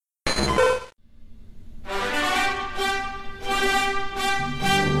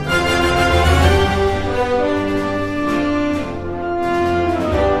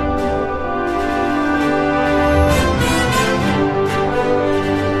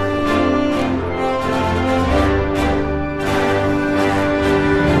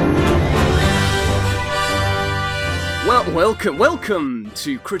Welcome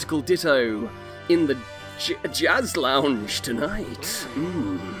to Critical Ditto in the Jazz Lounge tonight.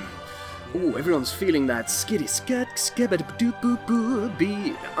 Oh, everyone's feeling that skitty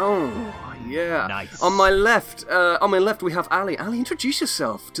beat. Oh, yeah. Nice. On my left, we have Ali. Ali, introduce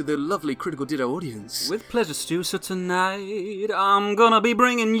yourself to the lovely Critical Ditto audience. With pleasure, Stu. So tonight I'm gonna be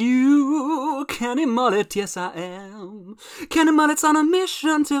bringing you Kenny Mullet. Yes, I am. Kenny Mullet's on a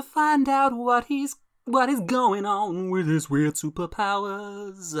mission to find out what is going on with his weird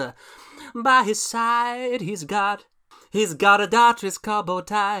superpowers. By his side, he's got a Dartress carbo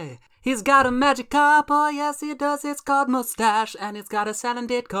tie. He's got a magic carp, oh yes he does, it's called Mustache, and it's got a sounding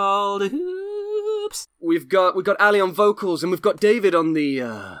date called Oops. We've got Ali on vocals, and we've got David on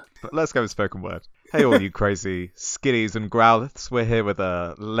the, Let's go with spoken word. Hey all you crazy skiddies and growliths, we're here with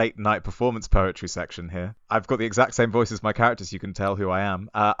a late night performance poetry section here. I've got the exact same voice as my characters, you can tell who I am.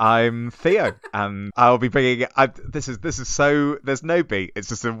 I'm Theo, and I'll be bringing... This is so... There's no beat, it's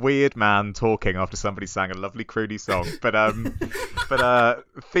just a weird man talking after somebody sang a lovely croony song. But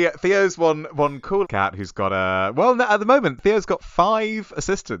Theo's one cool cat who's got a... Well, no, at the moment, Theo's got 5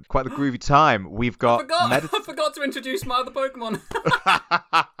 assistants. Quite the groovy time. We've got... I forgot to introduce my other Pokemon.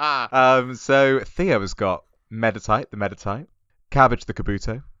 So Theo has got Meditite, the Meditite, Cabbage the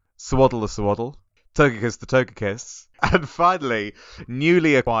Kabuto, Swaddle the Swaddle, Togekiss the Togekiss, and finally,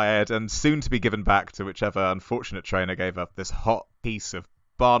 newly acquired and soon to be given back to whichever unfortunate trainer gave up this hot piece of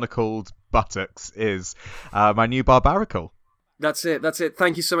barnacled buttocks is my new Barbaracle. That's it.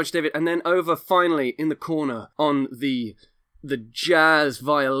 Thank you so much, David. And then over, finally, in the corner, on the jazz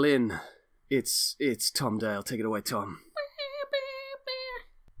violin, it's Tom Dale. Take it away, Tom.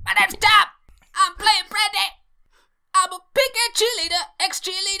 My name's Tom. I'm playing Brandy. I'm a big-head cheerleader,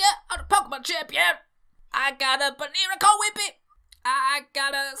 ex-cheerleader, I'm a Pokemon champion. I got a Banera called Whippy. I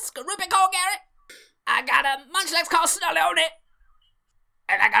got a Skorupi called Garrett. I got a Munchlax called Snowlone.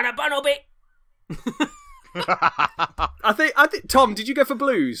 And I got a Bunnelby. I think, Tom, did you go for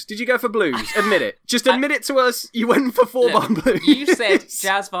blues? Admit it. Just admit it to us. You went for 4-bar blues. You said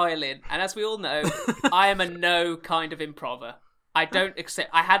jazz violin, and as we all know, I am a no kind of improver. I don't accept...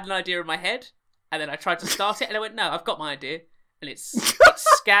 I had an idea in my head, and then I tried to start it, and I went, no, I've got my idea. And it's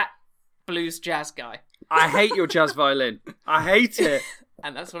scat, blues, jazz guy. I hate your jazz violin. I hate it.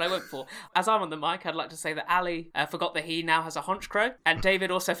 And that's what I went for. As I'm on the mic, I'd like to say that Ali forgot that he now has a Honch Crow, and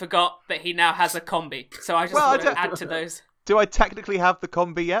David also forgot that he now has a Combi. So I just want to add to those... Do I technically have the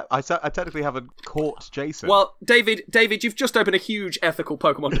combi yet? I technically haven't caught Jason. Well, David, you've just opened a huge ethical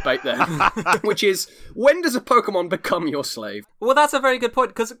Pokemon debate there, which is, when does a Pokemon become your slave? Well, that's a very good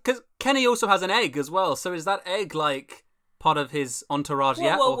point, because Kenny also has an egg as well, so is that egg, like, part of his entourage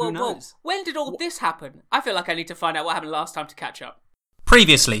yet, or who knows? When did all this happen? I feel like I need to find out what happened last time to catch up.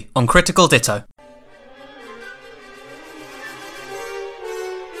 Previously on Critical Ditto.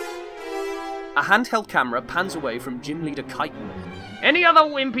 A handheld camera pans away from Gym Leader Chitin. Any other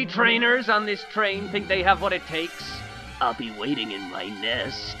wimpy trainers on this train think they have what it takes? I'll be waiting in my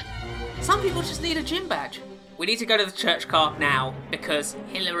nest. Some people just need a gym badge. We need to go to the church car now, because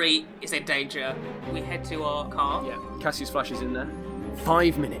Hillary is in danger. We head to our car. Yeah, Cassius Flash is in there.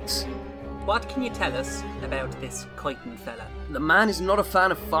 5 minutes. What can you tell us about this Chitin fella? The man is not a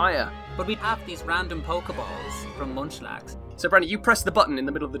fan of fire. But we have these random Pokeballs from Munchlax. So, Brandon, you press the button in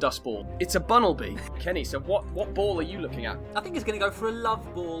the middle of the dust ball. It's a Bunnelby. Kenny, so what ball are you looking at? I think he's going to go for a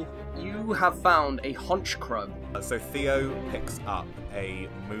love ball. You have found a Honch Crow. So Theo picks up a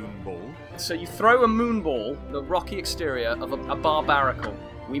moon ball. So you throw a moon ball, the rocky exterior of a Barbaracle.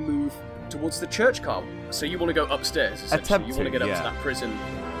 We move towards the church car. So you want to go upstairs, essentially. You want to get up to that prison.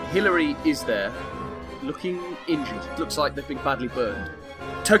 Hillary is there, looking injured. Looks like they've been badly burned.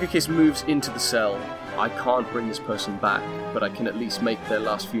 Togekiss moves into the cell. I can't bring this person back, but I can at least make their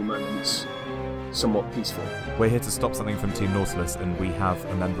last few moments somewhat peaceful. We're here to stop something from Team Nautilus, and we have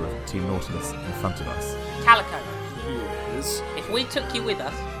a member of Team Nautilus in front of us. Calico. Yes. If we took you with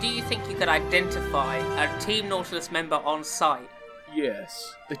us, do you think you could identify a Team Nautilus member on site?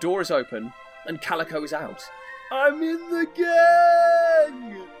 Yes. The door is open, and Calico is out. I'm in the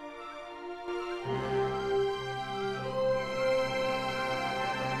gang!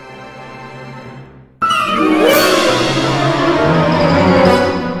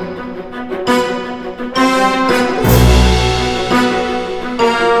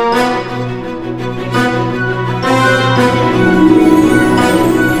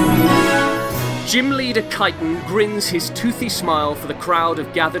 Gym Leader Chitin grins his toothy smile for the crowd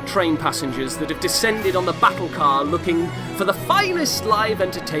of gathered train passengers that have descended on the battle car looking for the finest live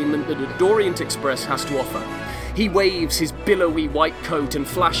entertainment that the Dorient Express has to offer. He waves his billowy white coat and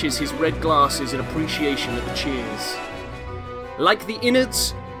flashes his red glasses in appreciation of the cheers. like the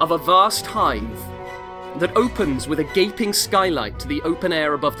innards of a vast hive that opens with a gaping skylight to the open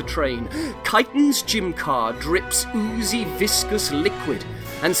air above the train. Chiton's gym car drips oozy, viscous liquid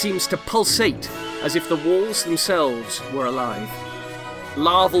and seems to pulsate as if the walls themselves were alive.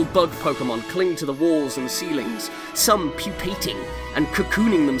 Larval bug Pokemon cling to the walls and ceilings, some pupating and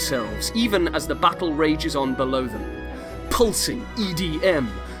cocooning themselves even as the battle rages on below them. Pulsing EDM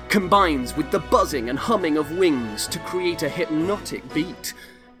combines with the buzzing and humming of wings to create a hypnotic beat.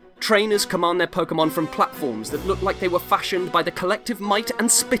 Trainers command their Pokemon from platforms that look like they were fashioned by the collective might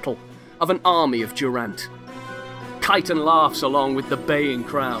and spittle of an army of Durant. Chiton laughs along with the baying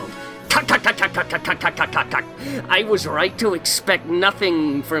crowd. I was right to expect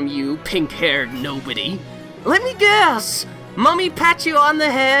nothing from you, pink-haired nobody. Let me guess. Mummy pat you on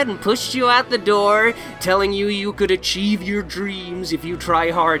the head and pushed you out the door, telling you you could achieve your dreams if you try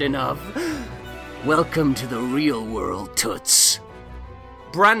hard enough. Welcome to the real world, Toots.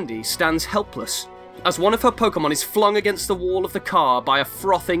 Brandy stands helpless as one of her Pokemon is flung against the wall of the car by a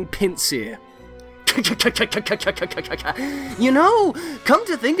frothing Pinsir. You know, come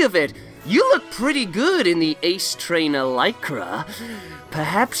to think of it, you look pretty good in the Ace Trainer Lycra.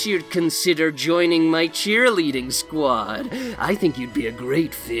 Perhaps you'd consider joining my cheerleading squad. I think you'd be a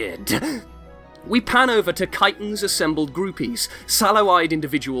great fit. We pan over to Chiton's assembled groupies, sallow-eyed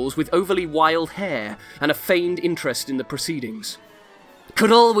individuals with overly wild hair and a feigned interest in the proceedings.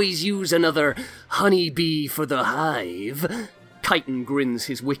 Could always use another honeybee for the hive. Chiton grins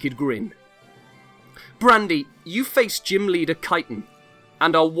his wicked grin. Brandy, you face Gym Leader Chiton,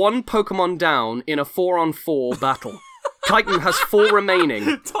 and are one Pokemon down in a 4-on-4 battle. Chiton has 4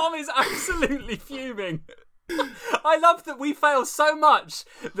 remaining. Tom is absolutely fuming. I love that we fail so much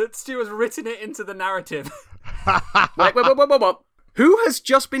that Stu has written it into the narrative. Wait. Who has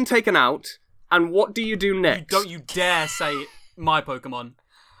just been taken out, and what do you do next? Don't you dare say my Pokemon.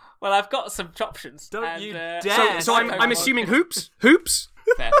 Well, I've got some options. Don't you dare. So I'm assuming Hoops? Hoops?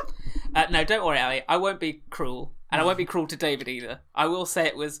 Fair. No, don't worry, Ali. I won't be cruel. And I won't be cruel to David either. I will say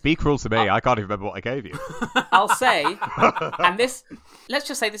it was... Be cruel to me. I can't even remember what I gave you. I'll say, and this... Let's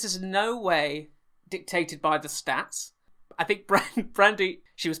just say this is no way dictated by the stats. I think Brandy,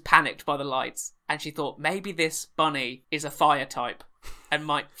 she was panicked by the lights, and she thought maybe this bunny is a fire type and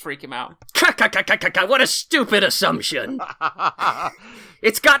might freak him out. What a stupid assumption.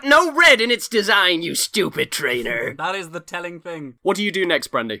 It's got no red in its design, you stupid trainer. That is the telling thing. What do you do next,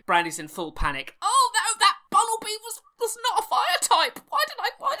 Brandy? Brandy's in full panic. Oh, no, that Bunnelby was not a fire type. Why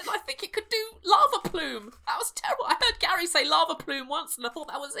did I think it could do Lava Plume? That was terrible. I heard Gary say Lava Plume once, and I thought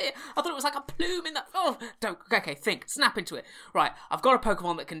that was it. I thought it was like a plume in that... Oh, don't... Okay, think. Snap into it. Right, I've got a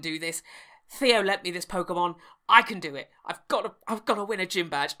Pokemon that can do this. Theo lent me this Pokemon. I can do it. I've got to win a gym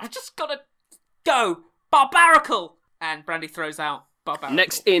badge. I've just got to go. Barbaracle! And Brandy throws out Barbaracle.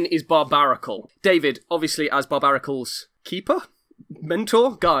 Next in is Barbaracle. David, obviously as Barbaracle's keeper?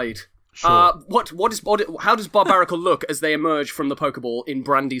 Mentor? Guide? Sure. How does Barbaracle look as they emerge from the Pokeball in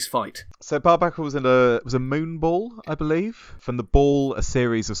Brandy's fight? So Barbaracle was a moon ball, I believe. From the ball, a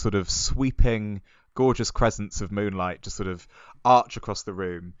series of sort of sweeping, gorgeous crescents of moonlight just sort of arch across the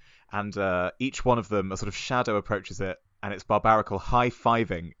room. And each one of them, a sort of shadow approaches it, and it's Barbaracle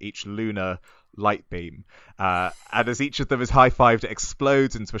high-fiving each lunar light beam. And as each of them is high-fived, it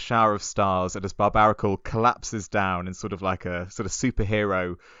explodes into a shower of stars, and as Barbaracle collapses down in sort of like a sort of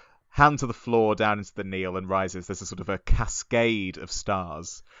superhero, hand to the floor, down into the kneel, and rises, there's a sort of a cascade of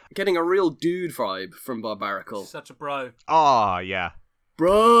stars. Getting a real dude vibe from Barbaracle. Such a bro. Ah, yeah.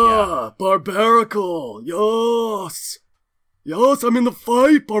 Bruh, yeah. Barbaracle, yes! Yes, I'm in the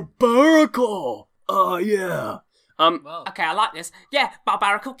fight, Barbaracle! Yeah. Okay, I like this. Yeah,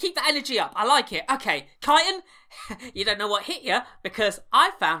 Barbaracle, keep that energy up. I like it. Okay, Chiton, you don't know what hit you, because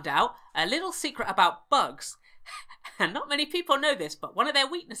I found out a little secret about bugs. And not many people know this, but one of their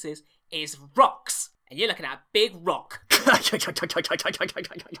weaknesses is rocks. And you're looking at a big rock.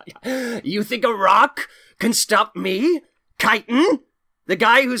 You think a rock can stop me? Chiton? The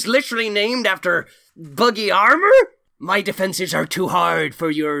guy who's literally named after buggy armor? My defenses are too hard for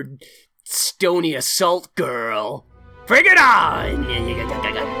your stony assault girl. Bring it on!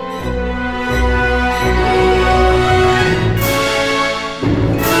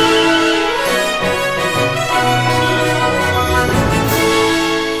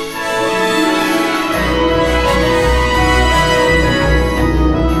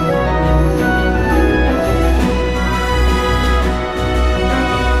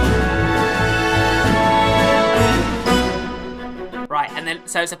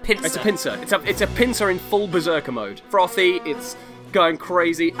 So it's a Pinsir. It's a Pinsir. It's a Pinsir in full Berserker mode. Frothy, it's going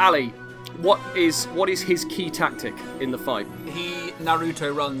crazy. Ali, What is his key tactic in the fight? He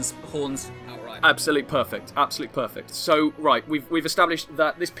Naruto runs horns outright. Absolutely perfect. So, right, we've established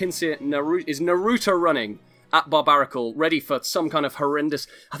that this Pinsir is Naruto running at Barbaracle, ready for some kind of horrendous...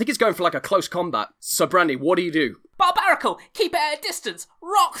 I think it's going for like a close combat. So, Brandy, what do you do? Barbaracle, keep it at a distance.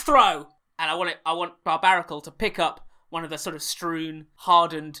 Rock throw. And I want Barbaracle to pick up one of the sort of strewn,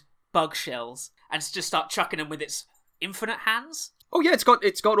 hardened bug shells and just start chucking them with its infinite hands. Oh yeah, it's got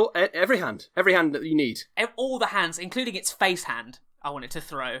every hand that you need. All the hands, including its face hand. I want it to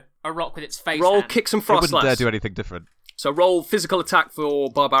throw a rock with its face hand. Roll kick some frost It wouldn't dare do anything different. So roll physical attack for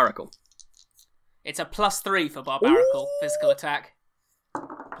Barbaracle. It's a +3 for Barbaracle, physical attack.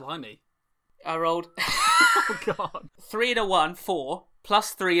 Blimey. I rolled... Oh, God. 3 and a 1, 4.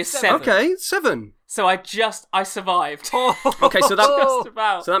 +3 is 7. Okay, 7. So I survived. Okay, so Just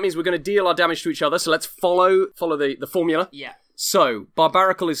about. that means we're going to deal our damage to each other. So let's follow the formula. Yeah. So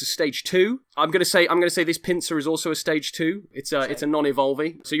Barbaracle is a stage 2. I'm going to say this Pinsir is also a stage 2. It's a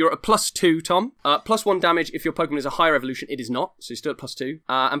non-evolving. So you're at a +2, Tom. +1 damage if your Pokemon is a higher evolution. It is not, so you're still at +2.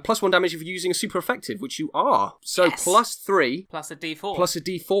 And +1 damage if you're using a super effective, which you are. So yes. +3 plus a D4. plus a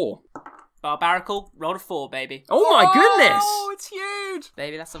D4. Barbaracle rolled a 4, baby. Oh my goodness! Oh, it's huge.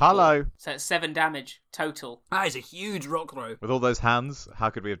 Baby, that's a Hello. 4. So it's 7 damage total. That is a huge rock throw. With all those hands, how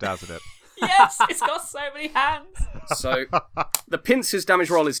could we have doubted it? Yes, it's got so many hands. So the Pinsir's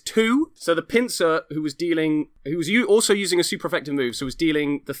damage roll is 2. So the Pinsir, who was also using a super effective move, so was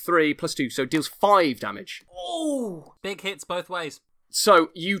dealing the 3 plus 2, so it deals 5 damage. Oh, big hits both ways. So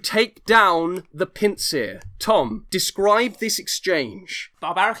you take down the Pinsir. Tom, describe this exchange.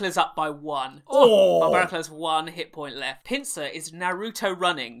 Barbaracle is up by 1. Oh! Barbaracle has 1 hit point left. Pinsir is Naruto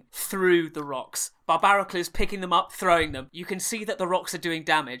running through the rocks. Barbaracle is picking them up, throwing them. You can see that the rocks are doing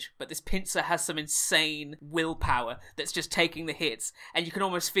damage, but this Pinsir has some insane willpower that's just taking the hits, and you can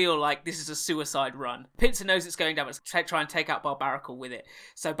almost feel like this is a suicide run. Pinsir knows it's going down, but it's try and take out Barbaracle with it.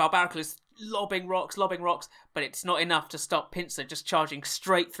 So Barbaracle is lobbing rocks, but it's not enough to stop Pinsir just charging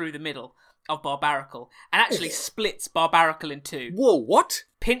straight through the middle of Barbaracle, and actually splits Barbaracle in 2. Whoa, what?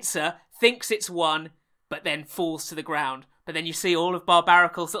 Pinsir thinks it's won, but then falls to the ground. But then you see all of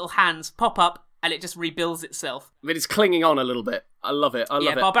Barbaracle's little hands pop up, and it just rebuilds itself. I mean, it's clinging on a little bit. I love it.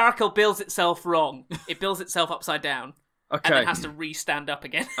 Yeah, Barbaracle builds itself wrong. It builds itself upside down. Okay. And then has to re-stand up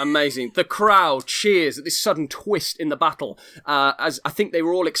again. Amazing. The crowd cheers at this sudden twist in the battle, as I think they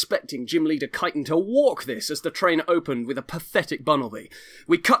were all expecting Gym Leader Kyton to walk this as the train opened with a pathetic Bunnelby.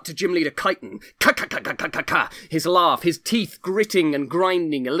 We cut to Gym Leader Kyton. Ka-ka-ka-ka-ka-ka-ka. His laugh, his teeth gritting and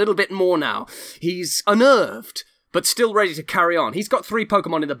grinding a little bit more now. He's unnerved, but still ready to carry on. He's got 3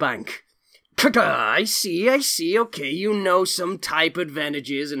 Pokemon in the bank. I see. Okay, you know some type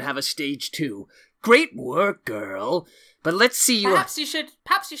advantages and have a stage 2. Great work, girl. But let's see you... Perhaps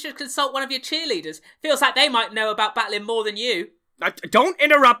you should consult one of your cheerleaders. Feels like they might know about battling more than you. Don't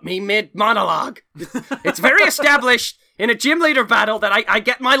interrupt me mid-monologue. It's very established in a gym leader battle that I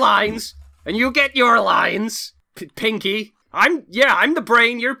get my lines, and you get your lines, Pinky. I'm the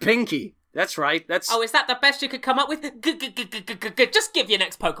brain, you're Pinky. That's right, Oh, is that the best you could come up with? Just give your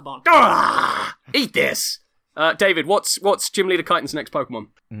next Pokemon. Eat this! David, what's Gym Leader Kyton's next Pokemon?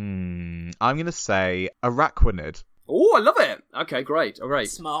 I'm going to say Araquanid. Oh, I love it. Okay, great. All right.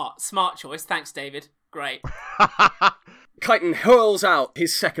 Smart choice. Thanks, David. Great. Kyton hurls out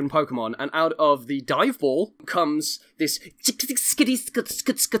his second Pokemon, and out of the dive ball comes this skitty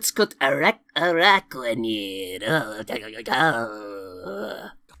skut Araquanid.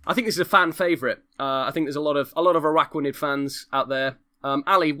 I think this is a fan favourite. I think there's a lot of Araquanid fans out there.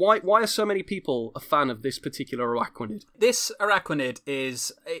 Ali, why are so many people a fan of this particular Araquanid? This Araquanid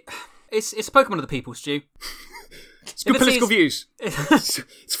is... It's a Pokemon of the people, Stu. It's good political views.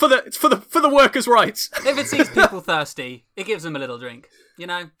 It's for the workers' rights. If it sees people thirsty, it gives them a little drink. You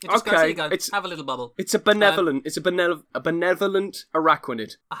know, it just goes, here you go, have a little bubble. It's a benevolent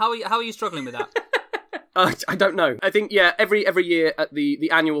Araquanid. How are you struggling with that? I don't know. I think every year at the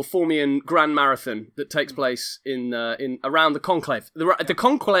annual Formian Grand Marathon that takes place in around the Conclave. The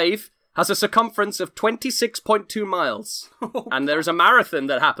Conclave has a circumference of 26.2 miles. And there's a marathon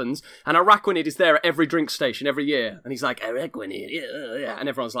that happens, and Araquanid is there at every drink station every year. And he's like, Araquanid, yeah. And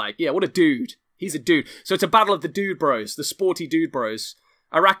everyone's like, yeah, what a dude. He's a dude. So it's a battle of the dude bros, the sporty dude bros.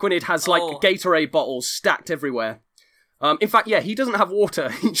 Araquanid has Gatorade bottles stacked everywhere. In fact, he doesn't have water.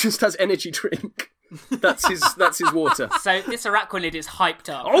 He just has energy drink. That's his water. So this Araquanid is hyped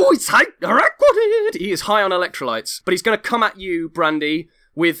up. Oh, it's hyped! Araquanid! He is high on electrolytes. But he's going to come at you, Brandy,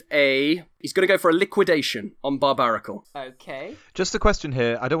 with he's going to go for a liquidation on Barbarical. Okay. Just a question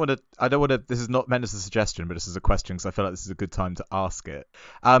here. I don't want to. This is not meant as a suggestion, but this is a question because I feel like this is a good time to ask it.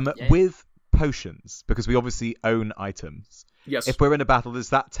 With potions, because we obviously own items. Yes. If we're in a battle, does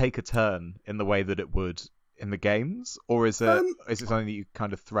that take a turn in the way that it would in the games, or is it something that you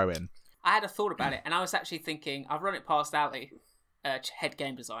kind of throw in? I had a thought about it, and I was actually thinking, I've run it past Ali, head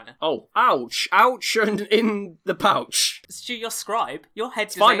game designer. Oh, ouch, and in the pouch. Stu, your scribe, your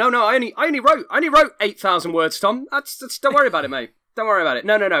head. Fine, no, I only wrote 8,000 words, Tom. That's don't worry about it, mate. Don't worry about it.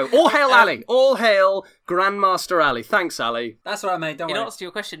 No. All hail Ali. All hail Grandmaster Ali. Thanks, Ali. That's all right, mate. Don't worry. In answer to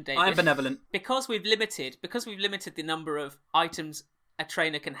your question, David, I'm benevolent. Because we've limited the number of items a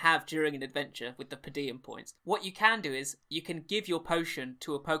trainer can have during an adventure with the per diem points. What you can do is you can give your potion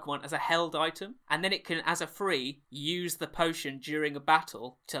to a Pokemon as a held item, and then it can, as a free, use the potion during a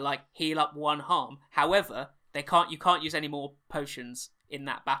battle to like heal up 1 harm. However, you can't use any more potions in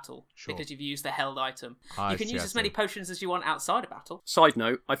that battle because you've used the held item. You can use as many potions as you want outside a battle. Side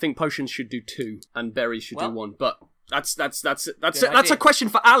note: I think potions should do 2 and berries should do 1, but. That's a question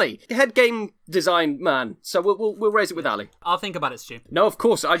for Ali, head game design man. So we'll raise it with Ali. I'll think about it, Stu. No, of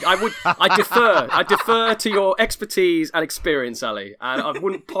course I defer to your expertise and experience, Ali, and I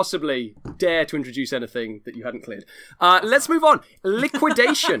wouldn't possibly dare to introduce anything that you hadn't cleared. Let's move on.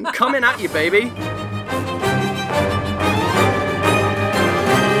 Liquidation coming at you, baby.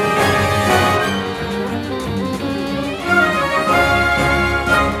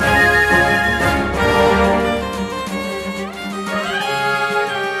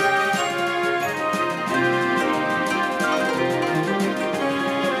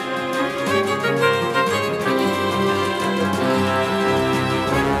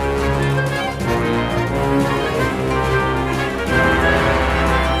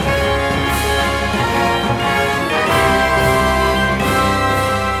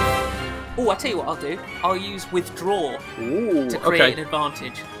 I tell you what I'll do. I'll use withdraw to create an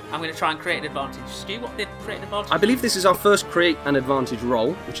advantage. I'm going to try and create an advantage. Stu, what did create an advantage? I believe this is our first create an advantage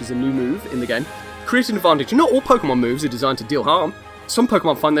roll, which is a new move in the game. Create an advantage. Not all Pokemon moves are designed to deal harm. Some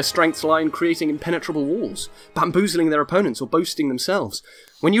Pokemon find their strengths lie in creating impenetrable walls, bamboozling their opponents, or boasting themselves.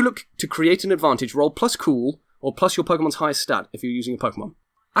 When you look to create an advantage, roll plus cool, or plus your Pokemon's highest stat if you're using a Pokemon.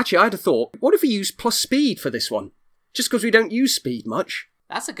 Actually, I had a thought. What if we use plus speed for this one? Just because we don't use speed much.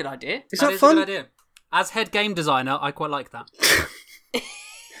 That's a good idea. Is that fun? A good idea. As head game designer, I quite like that.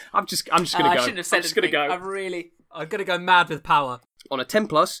 I'm just going to go. I shouldn't have said anything. I'm going to go mad with power. On a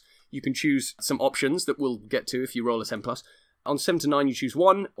 10+, you can choose some options that we'll get to if you roll a 10+. On 7 to 9, you choose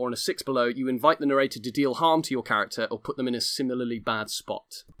 1, or on a 6 below, you invite the narrator to deal harm to your character or put them in a similarly bad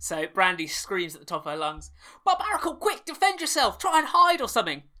spot. So Brandy screams at the top of her lungs, "Barbarical, quick, defend yourself, try and hide or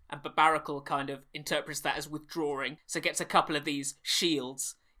something." And Barbarical kind of interprets that as withdrawing, so gets a couple of these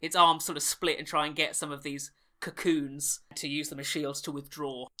shields. Its arms sort of split and try and get some of these cocoons to use them as shields to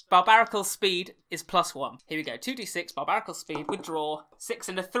withdraw. Barbarical's speed is +1. Here we go, 2d6, Barbarical speed, withdraw, 6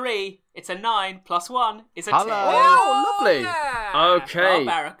 and a 3, it's a 9, +1 is a 10. Oh, lovely.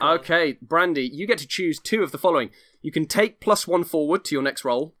 Yeah. Okay, Brandy, you get to choose 2 of the following. You can take +1 forward to your next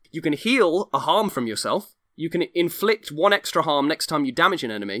roll. You can heal a harm from yourself. You can inflict 1 extra harm next time you damage an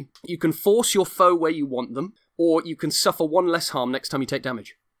enemy. You can force your foe where you want them. Or you can suffer 1 less harm next time you take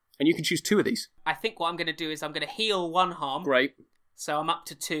damage. And you can choose 2 of these. I think what I'm going to do is I'm going to heal 1 harm. Great. So I'm up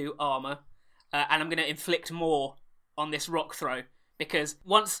to 2 armour. And I'm going to inflict more on this rock throw. Because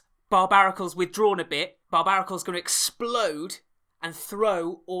once Barbarical's withdrawn a bit, Barbarical's going to explode and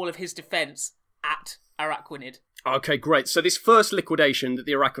throw all of his defence at Araquanid. Okay, great. So this first liquidation that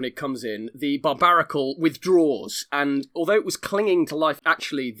the Araquanid comes in, the Barbarical withdraws, and although it was clinging to life,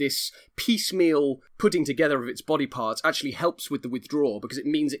 actually this piecemeal putting together of its body parts actually helps with the withdrawal, because it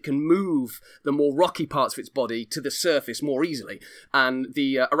means it can move the more rocky parts of its body to the surface more easily. And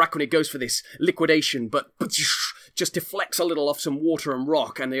the Araquanid goes for this liquidation, but just deflects a little off some water and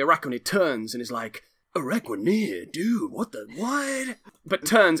rock, and the Araquanid turns and is like, "Araquanid, dude, what? But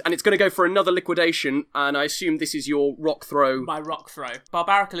turns, and it's going to go for another liquidation, and I assume this is your rock throw. My rock throw.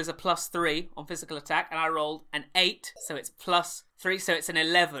 Barbarical is a +3 on physical attack, and I rolled an 8, so it's +3, so it's an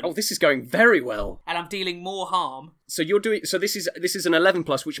 11. Oh, this is going very well. And I'm dealing more harm. So this is an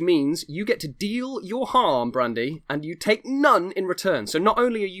 11+, which means you get to deal your harm, Brandy, and you take none in return. So not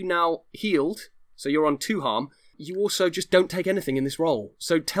only are you now healed, so you're on 2 harm, you also just don't take anything in this roll.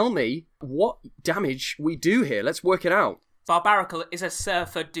 So tell me what damage we do here. Let's work it out. Barbarical is a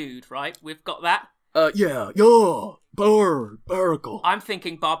surfer dude, right? We've got that? Yeah, Barbarical. I'm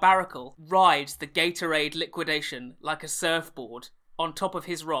thinking Barbarical rides the Gatorade liquidation like a surfboard on top of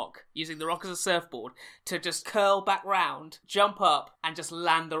his rock, using the rock as a surfboard, to just curl back round, jump up, and just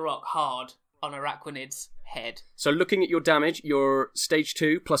land the rock hard on Araquanid's head. So looking at your damage, you're stage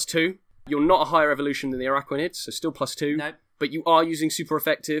 2, +2. You're not a higher evolution than the Araquanid, so still +2. Nope. But you are using super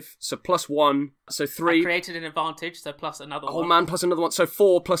effective, so +1, so 3. I created an advantage, so plus another one. Oh man, plus another one, so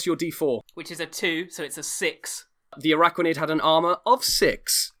 4 plus your D4. Which is a 2, so it's a 6. The Araquanid had an armour of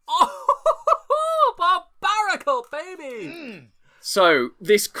 6. Oh, barbarical, baby! So,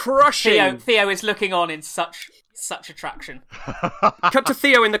 this crushing... Theo is looking on in such attraction. Cut to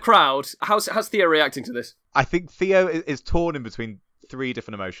Theo in the crowd. How's Theo reacting to this? I think Theo is torn in between 3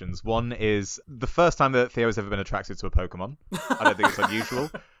 different emotions. One is the first time that Theo has ever been attracted to a Pokemon. I don't think it's unusual.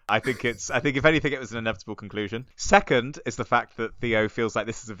 I think if anything, it was an inevitable conclusion. Second is the fact that Theo feels like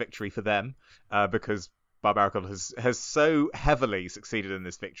this is a victory for them, because Barbarical has so heavily succeeded in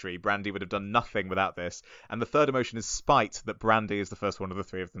this victory. Brandy would have done nothing without this. And the third emotion is spite that Brandy is the first one of the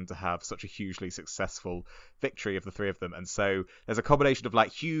 3 of them to have such a hugely successful victory of the 3 of them. And so there's a combination of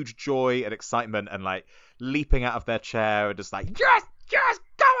like huge joy and excitement and like leaping out of their chair and just like, yes,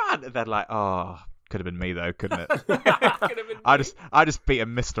 come on! And then like, oh, could have been me though, couldn't it? Could have been I just beat a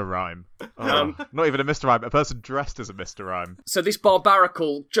Mr. Rhyme. Oh, not even a Mr. Rhyme, a person dressed as a Mr. Rhyme. So this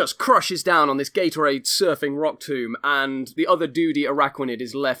Barbarical just crushes down on this Gatorade surfing rock tomb, and the other duty Araquanid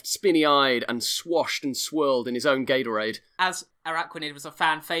is left spinny-eyed and swashed and swirled in his own Gatorade. As Araquanid was a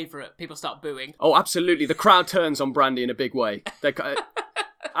fan favourite, people start booing. Oh, absolutely. The crowd turns on Brandy in a big way.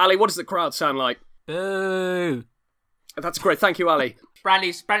 Ali, what does the crowd sound like? Boo! That's great. Thank you, Ali.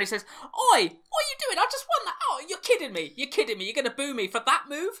 Brandy says, "Oi, what are you doing? I just won that. Oh, you're kidding me. You're going to boo me for that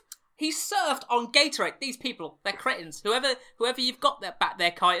move? He surfed on Gatorade. These people, they're cretins. Whoever you've got there back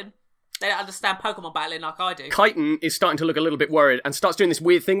there, Kyton, they don't understand Pokemon battling like I do." Kyton is starting to look a little bit worried and starts doing this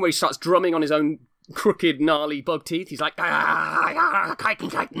weird thing where he starts drumming on his own crooked, gnarly bug teeth. He's like,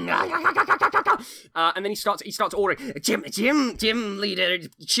 Kyton. And then he starts ordering, Gym leader,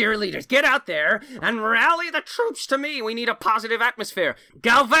 cheerleaders, get out there and rally the troops to me. We need a positive atmosphere.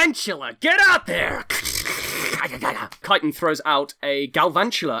 Galvantula, get out there. Kyton throws out a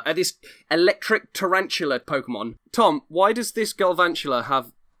Galvantula, this electric tarantula Pokemon. Tom, why does this Galvantula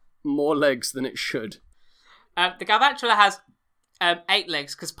have more legs than it should? The Galvantula has 8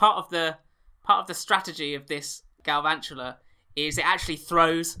 legs, because part of the strategy of this Galvantula is it actually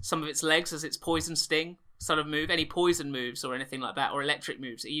throws some of its legs as its poison sting sort of move. Any poison moves or anything like that, or electric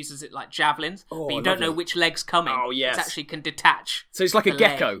moves, it uses it like javelins, but you don't know which leg's coming. Oh, yes. It actually can detach. So it's like a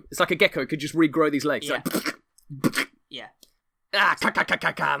gecko. Leg. It's like a gecko. It could just regrow these legs. Yeah. Like, Yeah.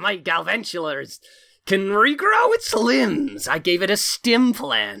 My Galvantula can regrow its limbs. I gave it a stem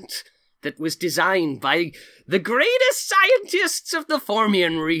plant that was designed by the greatest scientists of the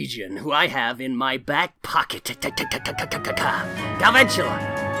Formian region, who I have in my back pocket. Galvantula!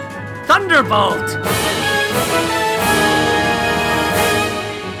 Thunderbolt!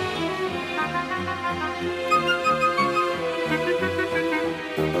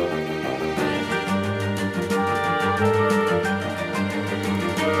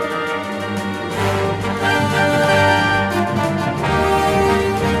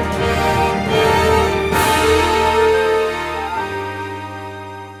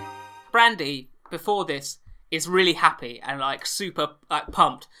 Brandy, before this, is really happy and like super like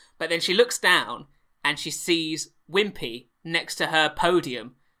pumped, but then she looks down and she sees Wimpy next to her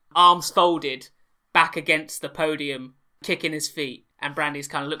podium, arms folded, back against the podium, kicking his feet, and Brandy's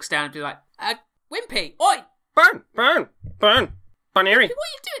kind of looks down and be like, Wimpy, oi! Burn! Baneri! What are you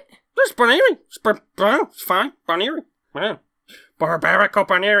doing? Just Baneri! It's fine, Baneri. Yeah. Barbarical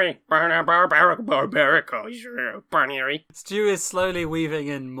Baneri. Barbarical Baneri. Stu is slowly weaving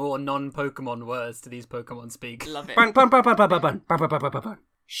in more non-Pokemon words to these Pokemon speak. Love it. Bun.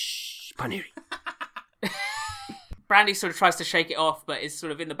 Shh, Baneri. Brandy sort of tries to shake it off, but is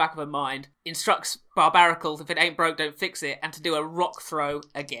sort of in the back of her mind. Instructs Barbarical, if it ain't broke, don't fix it, and to do a rock throw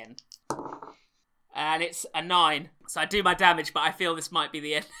again. And it's a 9. So I do my damage, but I feel this might be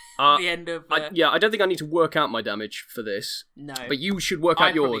the end. The end of. I don't think I need to work out my damage for this. No, but you should work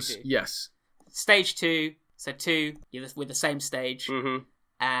out yours. Yes. Stage 2. So 2. You're with the same stage,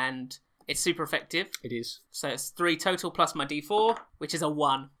 and it's super effective. It is. So it's 3 total plus my D4, which is a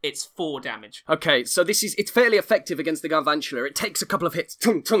 1. It's 4 damage. Okay, so it's fairly effective against the Galvantula. It takes a couple of hits,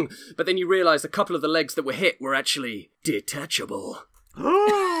 but then you realise a couple of the legs that were hit were actually detachable.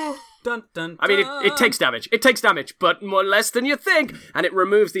 Don't Dun, dun, I mean, it takes damage. It takes damage, but more less than you think. And it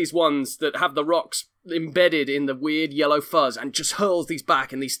removes these ones that have the rocks embedded in the weird yellow fuzz and just hurls these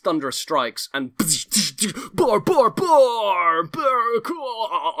back in these thunderous strikes and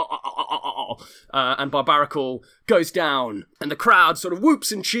and Barbaracle goes down and the crowd sort of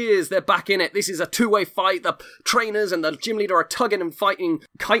whoops and cheers. They're back in it. This is a two-way fight. The trainers and the gym leader are tugging and fighting.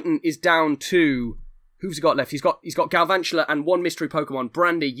 Chitin is down to... Who's he got left? He's got Galvantula and one mystery Pokemon.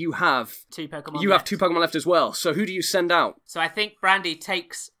 Brandy, you have... 2 Pokemon You left. have 2 Pokemon left as well. So who do you send out? So I think Brandy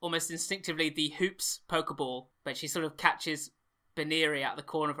takes almost instinctively the Hoops Pokeball, but she sort of catches Baneri out of the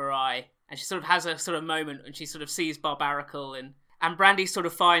corner of her eye, and she sort of has a sort of moment, and she sort of sees Barbaracle, and Brandy sort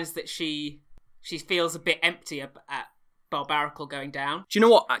of finds that she feels a bit empty at Barbaracle going down. Do you know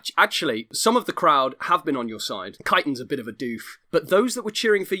what? Actually, some of the crowd have been on your side. Chitin's a bit of a doof. But those that were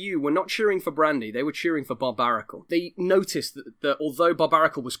cheering for you were not cheering for Brandy. They were cheering for Barbaracle. They noticed that although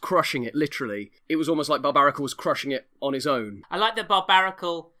Barbaracle was crushing it, literally, it was almost like Barbaracle was crushing it on his own. I like that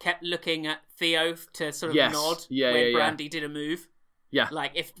Barbaracle kept looking at Theo to sort of nod when Brandy did a move. Yeah.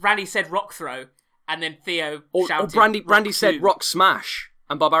 Like, if Brandy said rock throw, and then Theo shouted... Or Brandy said tomb. rock smash,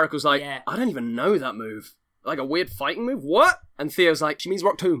 and Barbaracle's like, Yeah. I don't even know that move. Like a weird fighting move? What? And Theo's like, she means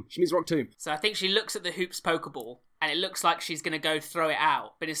rock tomb. She means rock tomb. So I think she looks at the Hoops Pokeball, and it looks like she's going to go throw it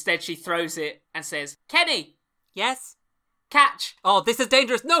out, but instead she throws it and says, Kenny, Yes? catch! Oh, this is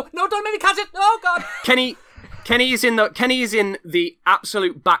dangerous. No, don't make me catch it. Oh, God. Kenny is in the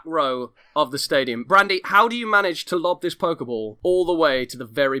absolute back row of the stadium. Brandy, how do you manage to lob this Pokeball all the way to the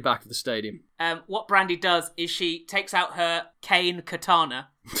very back of the stadium? What Brandy does is she takes out her cane katana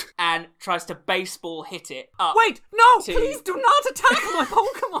and tries to baseball hit it up. Wait, no, to- please do not attack my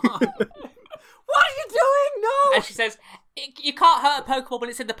Pokemon. What are you doing? No. And she says, you can't hurt a Pokeball when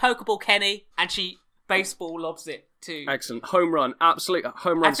it's in the Pokeball, Kenny. And she baseball lobs it to... Excellent. Home run. Absolute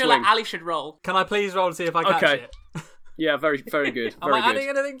home run I feel swing. like Ali should roll. Can I please roll and see if I catch Okay. it? Yeah, very, very good. Am Very I adding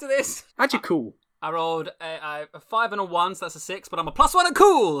good. anything to this? Actually, cool. I rolled a 5 and a 1, so that's a 6, but I'm a +1 at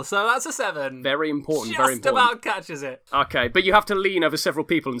cool, so that's a 7. Very important, Just very important. about catches it. Okay, but you have to lean over several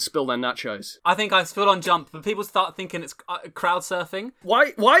people and spill their nachos. I think I full on jump, but people start thinking it's crowd surfing.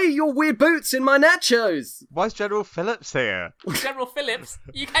 Why are your weird boots in my nachos? Why is General Phillips here? General Phillips,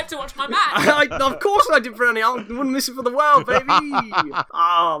 you came to watch my match. Of course I did, Brownie. I wouldn't miss it for the world, baby.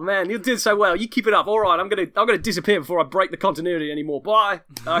 Oh man, you did so well. You keep it up. All right, I'm gonna disappear before I break the continuity anymore. Bye.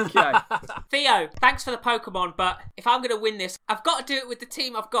 Okay. Theo, thanks for the Pokemon, but if I'm going to win this, I've got to do it with the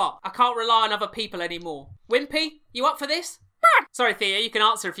team I've got. I can't rely on other people anymore. Wimpy, you up for this? Sorry, Theo, you can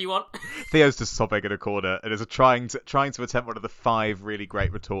answer if you want. Theo's just sobbing in a corner and is trying to attempt one of the 5 really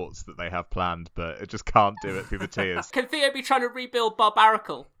great retorts that they have planned, but it just can't do it through the tears. Can Theo be trying to rebuild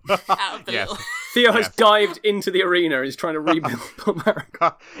Barbaracle out of the Yes. little... Theo has dived into the arena and is trying to rebuild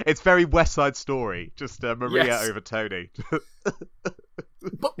America. It's very West Side Story, just Maria Yes. over Tony.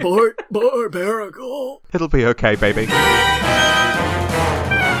 Barbaracle. It'll be okay, baby.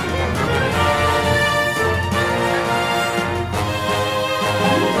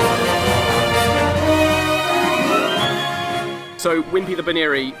 So Wimpy the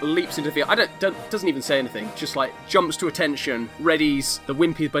Baneri leaps into the field. Doesn't even say anything. Just like jumps to attention, readies the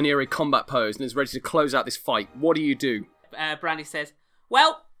Wimpy Baneri combat pose, and is ready to close out this fight. What do you do? Brandy says,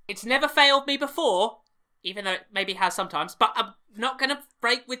 well, it's never failed me before, even though it maybe has sometimes, but I'm not going to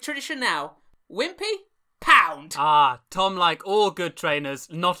break with tradition now. Wimpy, pound. Tom, like all good trainers,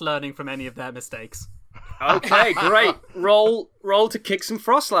 not learning from any of their mistakes. Okay, great. Roll to kick some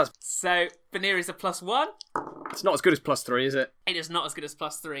Frostlass. So, Baneri's a +1. It's not as good as +3, is it? It is not as good as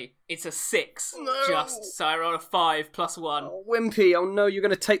 +3. It's a 6, No. just. So I roll a 5 +1. Oh, Wimpy, oh no, you're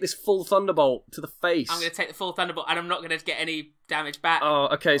going to take this full Thunderbolt to the face. I'm going to take the full Thunderbolt, and I'm not going to get any damage back. Oh,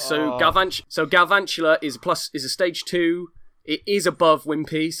 okay, so Oh. Galvantula is a stage 2. It is above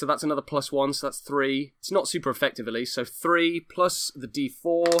Wimpy, so that's another +1, so that's 3. It's not super effective at least, so 3 plus the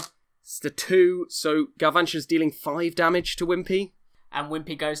D4, it's the 2, so Galvantula's dealing 5 damage to Wimpy. And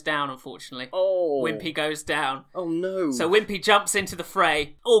Wimpy goes down, unfortunately. Oh. Wimpy goes down. Oh no. So Wimpy jumps into the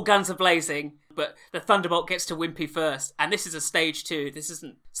fray. All guns are blazing, but the Thunderbolt gets to Wimpy first. And this is a stage 2. This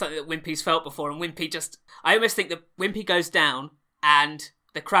isn't something that Wimpy's felt before. And Wimpy just... I almost think that Wimpy goes down and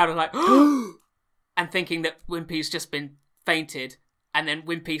the crowd are like... and thinking that Wimpy's just been fainted. And then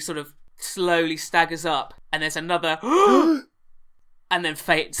Wimpy sort of slowly staggers up. And there's another... and then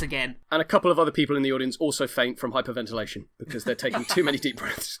faints again. And a couple of other people in the audience also faint from hyperventilation because they're taking too many deep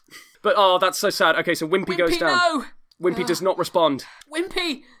breaths. But oh, that's so sad. Okay, so Wimpy goes down. No! Wimpy does not respond.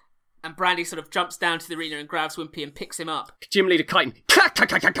 Wimpy! And Brandy sort of jumps down to the arena and grabs Wimpy and picks him up. Gym leader Chitin.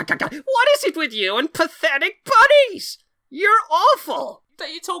 What is it with you and pathetic bunnies? You're awful.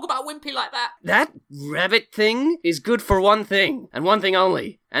 Don't you talk about Wimpy like that. That rabbit thing is good for one thing, and one thing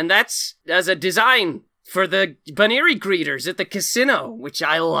only, and that's as a design for the Baneri greeters at the casino, which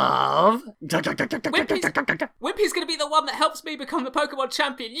I love. Wimpy's going to be the one that helps me become the Pokemon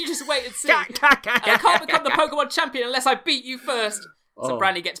champion. You just wait and see. And I can't become the Pokemon champion unless I beat you first. So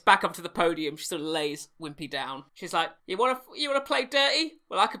Brandy gets back up to the podium. She sort of lays Wimpy down. She's like, "You want to play dirty?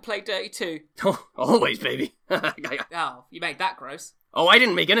 Well, I could play dirty too." Oh, always, baby. Oh, you made that gross. Oh, I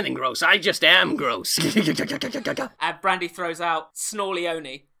didn't make anything gross. I just am gross. And Brandy throws out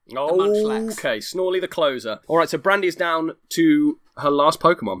Snorleone. Okay, Snorley the closer. Alright, so Brandy is down to her last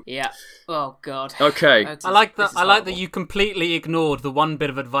Pokemon. Yeah. Oh, God. Okay. I like that you completely ignored the one bit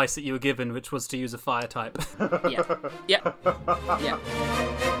of advice that you were given, which was to use a fire type. Yeah.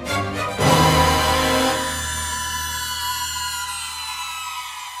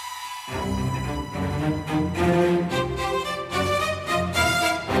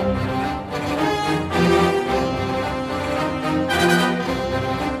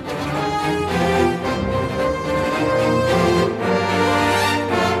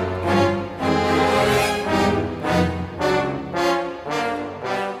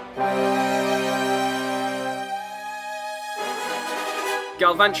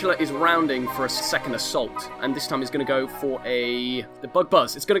 Galvantula is rounding for a second assault, and this time is going to go for the Bug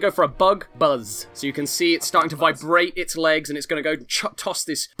Buzz. It's going to go for a Bug Buzz. So you can see it's starting to vibrate its legs, and it's going to go toss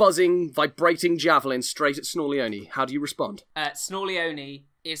this buzzing, vibrating javelin straight at Snorleone. How do you respond? Snorleone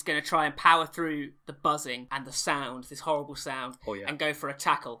is going to try and power through the buzzing and the sound, this horrible sound, and go for a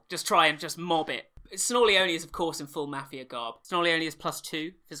tackle. Just try and just mob it. Snorleone is, of course, in full Mafia garb. Snorleone is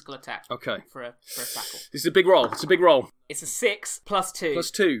 +2 physical attack. Okay. For a tackle. This is a big roll. It's a 6 +2.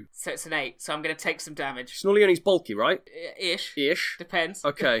 +2. So it's an 8. So I'm going to take some damage. Snorleone's bulky, right? Ish. Depends.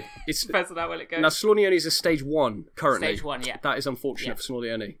 Okay. Depends on how well it goes. Now, Snorleone is a stage 1 currently. Stage 1, yeah. That is unfortunate for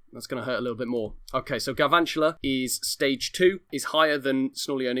Snorleone. That's going to hurt a little bit more. Okay, so Galvantula is stage 2, is higher than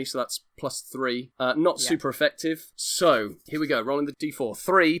Snorleone, so that's +3. Not super effective. So, here we go. Rolling the d4.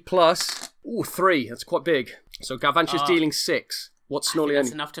 3 plus... Ooh, 3. That's quite big. So Galvantula's dealing 6. What's Snorleone?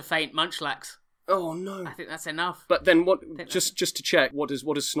 That's enough to faint Munchlax. Oh no! I think that's enough. But then what? Just to check, what does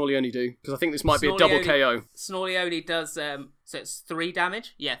Snorleone do? Because I think this might be a double KO. Snorleone does so it's 3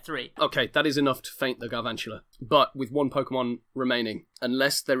 damage. Yeah, 3. Okay, that is enough to faint the Galvantula. But with one Pokemon remaining,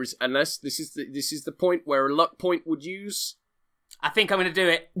 unless this is the point where a luck point would use. I think I'm going to do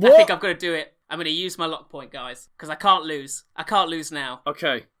it. What? I think I'm going to do it. I'm going to use my luck point, guys, because I can't lose. I can't lose now.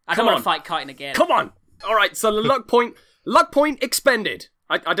 Okay, I don't want to fight Chitin again. Come on! All right, so the luck point expended.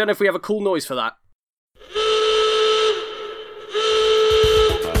 I don't know if we have a cool noise for that.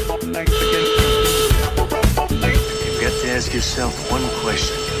 You've got to ask yourself one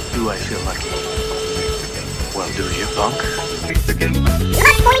question. Do I feel lucky? Well, do you, punk?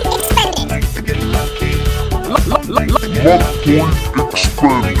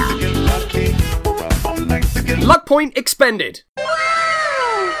 Luck point expended.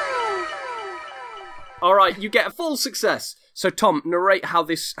 All right, you get a full success. So Tom, narrate how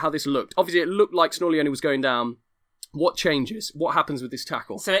this looked. Obviously, it looked like Snorleone was going down. What changes? What happens with this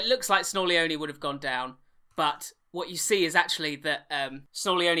tackle? So it looks like Snorleone would have gone down, but what you see is actually that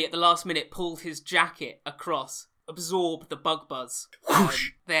Snorleone at the last minute pulled his jacket across, absorbed the Bug Buzz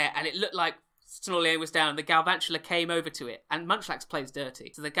there, and it looked like Snorleone was down. The Galvantula came over to it, and Munchlax plays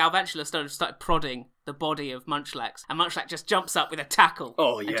dirty. So the Galvantula started prodding the body of Munchlax, and Munchlax just jumps up with a tackle.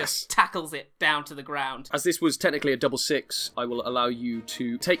 Oh, yes. And just tackles it down to the ground. As this was technically a double 6, I will allow you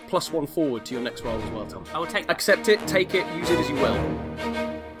to take +1 forward to your next roll as well, Tom. I will take that. Accept it, take it, use it as you will.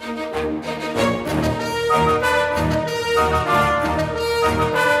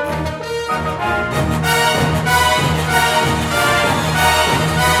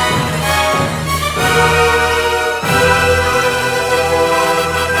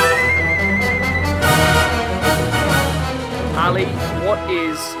 Ali, what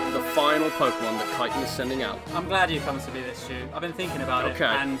is the final Pokemon that Chitin is sending out? I'm glad you come to me this, Stu. I've been thinking about it,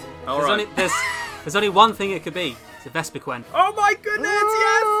 and there's only one thing it could be. It's a Vespiquen. Oh my goodness,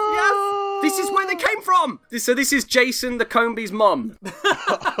 yes! This is where they came from! So this is Jason the Combie's mum.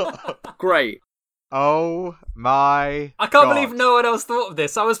 Great. Oh my I can't believe no one else thought of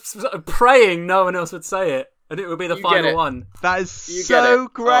this. I was praying no one else would say it, and it would be the final one. That is so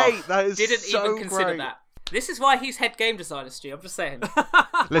great. Oh, that is didn't so even consider great. that. This is why he's head game designer, Stu. I'm just saying.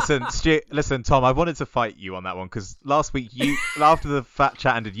 Listen, Tom. I wanted to fight you on that one because last week after the fat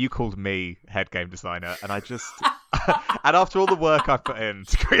chat ended, you called me head game designer, and I just and after all the work I've put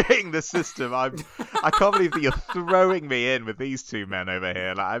into creating this system, I can't believe that you're throwing me in with these two men over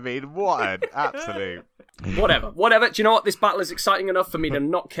here. Like, I mean, what an absolute Whatever. Do you know what? This battle is exciting enough for me to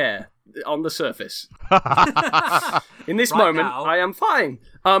not care on the surface. In this moment, now. I am fine.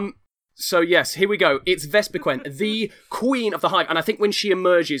 So yes, here we go. It's Vespiquen, the queen of the hive. And I think when she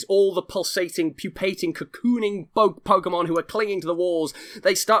emerges, all the pulsating, pupating, cocooning Pokemon who are clinging to the walls,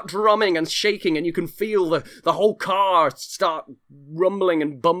 they start drumming and shaking, and you can feel the whole car start rumbling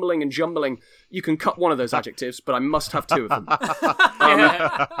and bumbling and jumbling. You can cut one of those adjectives, but I must have two of them.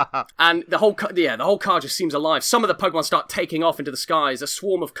 And the whole car just seems alive. Some of the Pokemon start taking off into the skies. A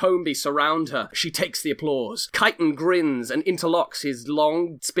swarm of Combee surround her. She takes the applause. Chitin grins and interlocks his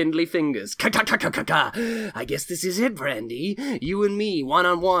long, spindly fingers. I guess this is it, Brandy. You and me,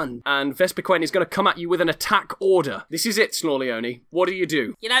 one-on-one. And Vespiquen is going to come at you with an attack order. This is it, Snorleone. What do you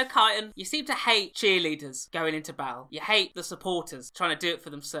do? You know, Chitin, you seem to hate cheerleaders going into battle. You hate the supporters trying to do it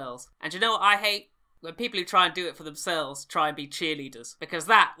for themselves. And you know what I hate? When people who try and do it for themselves try and be cheerleaders. Because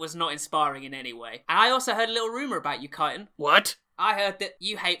that was not inspiring in any way. And I also heard a little rumour about you, Chitin. What? I heard that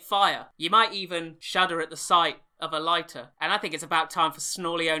you hate fire. You might even shudder at the sight of a lighter. And I think it's about time for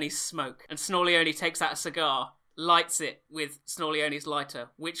Snorleone's smoke. And Snorleone takes out a cigar, lights it with Snorleone's lighter,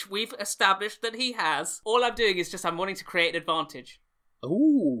 which we've established that he has. All I'm doing is I'm wanting to create an advantage.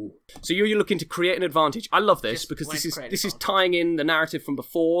 Ooh. So you're looking to create an advantage. I love this, Just because wanted this to create is an advantage. tying in the narrative from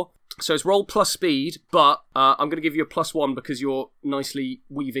before. So it's roll plus speed, but I'm going to give you a +1 because you're nicely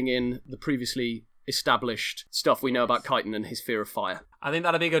weaving in the previously established stuff we know about Chitin and his fear of fire. I think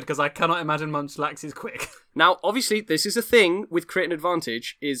that'd be good because I cannot imagine Munchlax is quick. Now, obviously, this is a thing with create an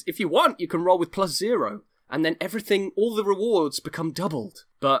advantage, is if you want, you can roll with +0. And then everything, all the rewards become doubled.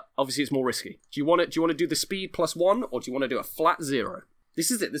 But obviously it's more risky. Do you want to do the speed +1, or do you want to do a flat 0? This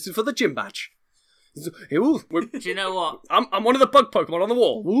is it. This is for the gym badge. Do you know what? I'm one of the bug Pokemon on the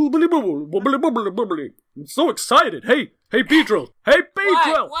wall. Woobly boobly, wobbly boobly boobly. I'm so excited. Hey Beedrill. Hey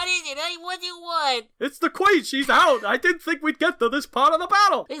Beedrill. What is it? Hey, what do you want? It's the queen. She's out. I didn't think we'd get to this part of the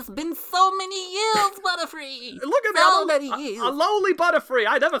battle. It's been so many years, Butterfree. Look at So that. many years. A lonely Butterfree.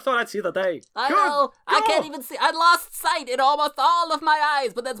 I never thought I'd see the day. I Good. know. I Go. can't even see. I lost sight in almost all of my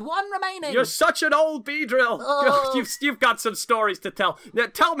eyes, but there's one remaining. You're such an old Beedrill. Oh. You've got some stories to tell. Now,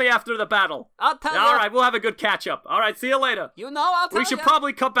 tell me after the battle. I'll tell you. All right, we'll have a good catch up. All right, see you later. You know I'll tell you. We should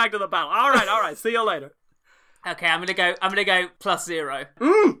probably come back to the battle. All right, see you later. Okay, I'm gonna go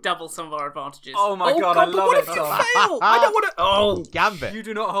 +0. Double some of our advantages. Oh my god, I love what it. if you Tom. fail? I don't want to. Oh, Gambit. You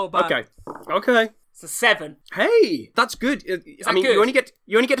do not hold back. Okay. It's a 7. Hey, that's good. I mean, good? you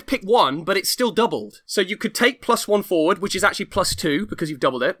only get to pick one, but it's still doubled. So you could take +1 forward, which is actually +2 because you've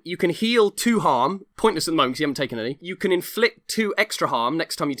doubled it. You can heal 2 harm, pointless at the moment because you haven't taken any. You can inflict 2 extra harm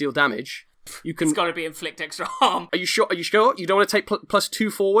next time you deal damage. You can. It's got to be inflict extra harm. Are you sure? You don't want to take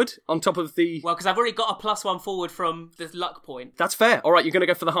 +2 forward on top of the. Well, because I've already got a +1 forward from the luck point. That's fair. All right, you're going to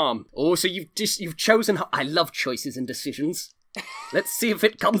go for the harm. Oh, so you've chosen. I love choices and decisions. Let's see if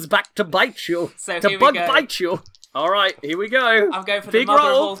it comes back to bite you. So to here we bug go. bite you. All right, here we go. I'm going for Big the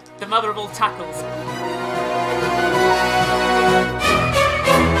mother roll. of all tackles.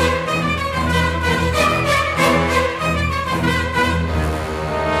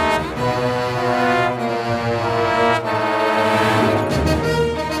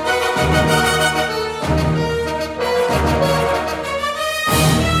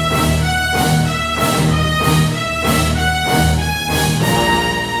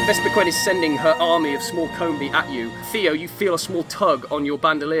 Vespiquen is sending her army of small Combee at you. Theo, you feel a small tug on your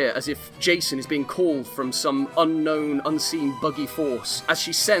bandolier as if Jason is being called from some unknown, unseen, buggy force. As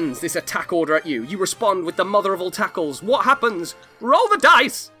she sends this attack order at you, you respond with the mother of all tackles. What happens? Roll the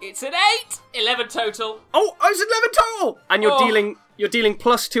dice! It's an 8! 11 total. Oh, it's 11 total! And you're dealing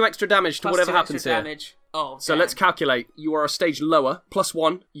 +2 extra damage to Plus whatever 2 happens extra here. damage. Oh, So damn. let's calculate. You are a stage lower,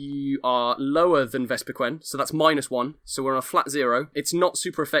 +1. You are lower than Vespiquen, so that's -1. So we're on a flat 0. It's not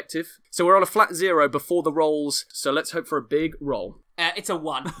super effective. So we're on a flat 0 before the rolls. So let's hope for a big roll. It's a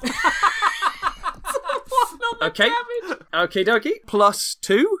 1. Okay. Okie dokie.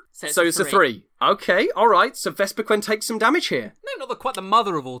 +2. So it's a 3. Okay, alright. So Vespiquen takes some damage here. No, not quite the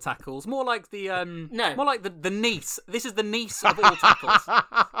mother of all tackles. More like the No. More like the niece. This is the niece of all tackles.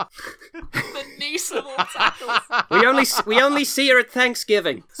 The niece of all tackles. We only see her at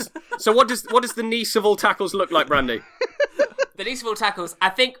Thanksgiving. So what does the niece of all tackles look like, Brandy? The least of all tackles, I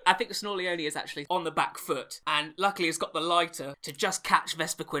think Snorleone is actually on the back foot, and luckily has got the lighter to just catch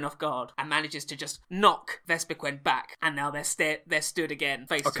Vespiquen off guard, and manages to just knock Vespiquen back, and now they're stood again,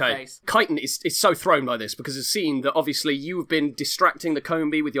 face to face. Chiton is so thrown by this, because it's seen that obviously you've been distracting the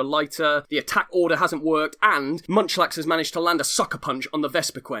Combee with your lighter, the attack order hasn't worked, and Munchlax has managed to land a sucker punch on the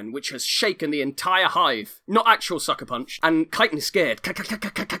Vespiquen, which has shaken the entire hive. Not actual sucker punch, and Chiton is scared.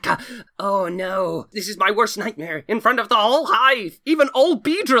 Oh no, this is my worst nightmare. In front of the whole hive. Even old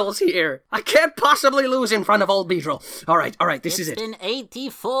Beedrill's here. I can't possibly lose in front of old Beedrill. All right, this is it. It's been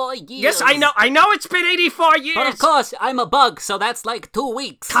 84 years. Yes, I know it's been 84 years. But of course, I'm a bug, so that's like 2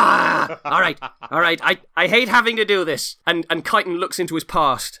 weeks. All right. I hate having to do this. And Chiton looks into his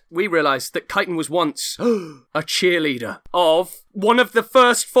past. We realise that Chiton was once a cheerleader of one of the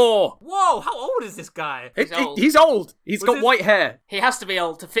first 4. Whoa, how old is this guy? He's old. He's got white hair. He has to be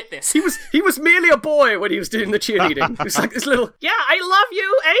old to fit this. He was merely a boy when he was doing the cheerleading. It was like this little, yeah, I love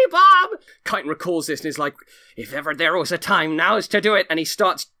you, hey Bob. Chiton recalls this and is like, if ever there was a time, now is to do it. And he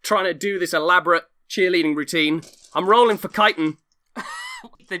starts trying to do this elaborate cheerleading routine. I'm rolling for Chiton.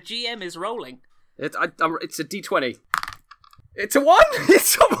 The GM is rolling. It's a D20. It's a 1.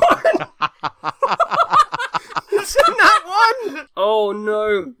 It's a 1. It's a nat 1. Oh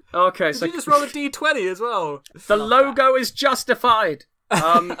no. Okay, so you just roll a D20 as well. The logo is justified.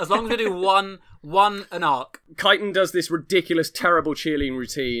 As long as we do one an arc. Chiton does this ridiculous, terrible cheerleading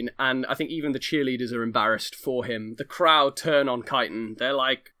routine, and I think even the cheerleaders are embarrassed for him. The crowd turn on Chiton. They're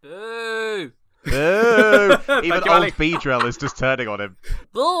like, boo! Boo! Even old Beedrill is just turning on him.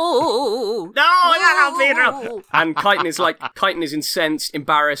 Boo! No, not Beedrill! And Chiton is incensed,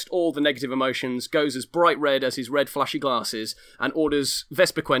 embarrassed, all the negative emotions, goes as bright red as his red flashy glasses, and orders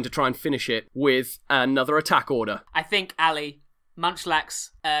Vespiquen to try and finish it with another attack order. I think Ali, Munchlax,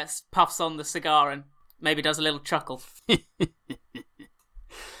 puffs on the cigar and maybe does a little chuckle.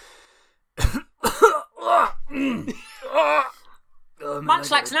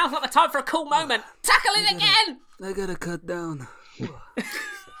 Munchlax, now's not the time for a cool moment. Tackle it again! I gotta cut down.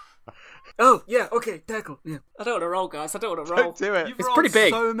 Oh, yeah, okay, tackle. Yeah. I don't want to roll, guys. I don't want to roll. Don't do it. It's pretty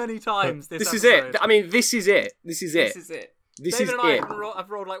big. So many times This is it. I mean, this is it. This is it. David and I I've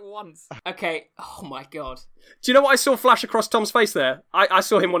rolled like once. Okay. Oh my god. Do you know what I saw flash across Tom's face there? I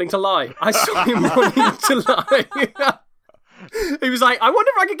saw him wanting to lie. I saw him wanting to lie. He was like, I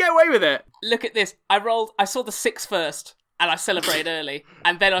wonder if I could get away with it. Look at this. I saw the 6 first. And I celebrated early,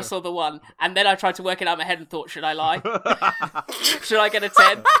 and then I saw the 1, and then I tried to work it out in my head and thought, should I lie? Should I get a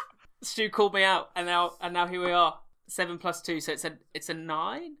 10? Stu called me out, and now here we are, 7 plus 2, so it's a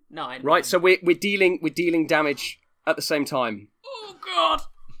 9. 9. Right, so we're dealing damage at the same time. Oh god!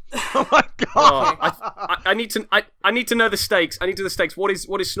 Oh my god! Oh, I need to know the stakes. I need to know the stakes. What is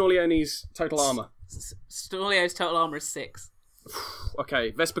Snorleone's total armor? Snorleone's total armor is 6.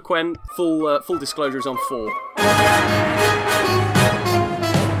 Okay, Vespiquen, full disclosure, is on 4.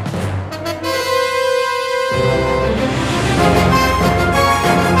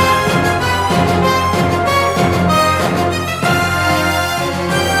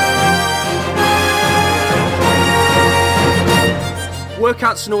 Work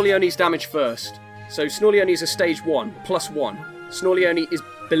out Snorleone's damage first. So Snorleone is a stage 1, +1. Snorleone is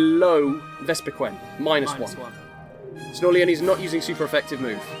below Vespiquen, -1. Snorleone is not using super effective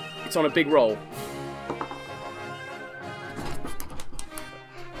move. It's on a big roll.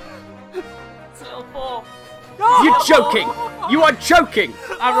 It's a little 4. You're joking! You are joking!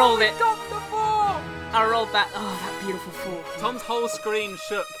 I rolled it. I rolled that. Oh, that beautiful 4. Tom's whole screen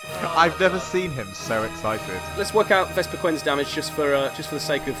shook. I've never seen him so excited. Let's work out Vespiquen's damage just for the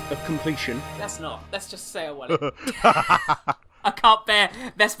sake of completion. Let's just say I won it. I can't bear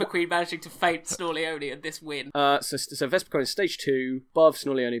Vespiquen managing to feint Snorleone and this win. So Vespiquen is stage 2, above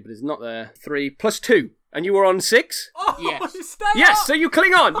Snorleone, but is not there. 3 plus 2. And you were on 6? Oh, yes. Yes, so you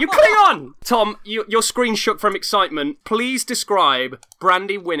cling on! You cling on! Tom, your screen shook from excitement. Please describe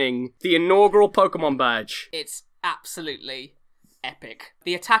Brandy winning the inaugural Pokemon badge. It's absolutely epic.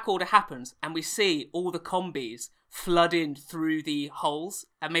 The attack order happens, and we see all the combis flood in through the holes,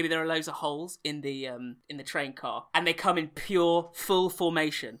 and maybe there are loads of holes in the train car, and they come in pure full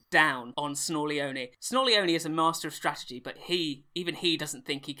formation down on Snorleone. Snorleone is a master of strategy, but even he doesn't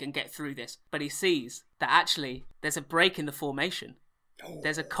think he can get through this, but he sees that actually there's a break in the formation.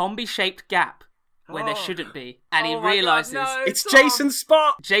 There's a combi-shaped gap where there shouldn't be, and he realises it's Jason's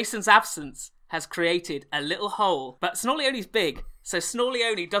spot. Jason's absence has created a little hole, but Snorleone's big, so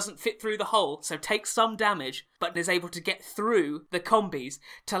Snorleone doesn't fit through the hole, so takes some damage, but is able to get through the combis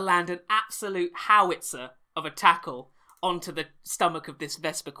to land an absolute howitzer of a tackle onto the stomach of this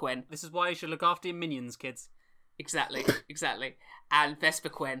Vespiquen. This is why you should look after your minions, kids. Exactly. And Vesper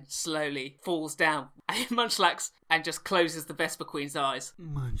Quen slowly falls down and Munchlax and just closes the Vesper Queen's eyes.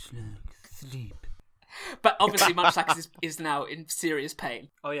 Munchlax, sleep. But obviously Munchlax is now in serious pain.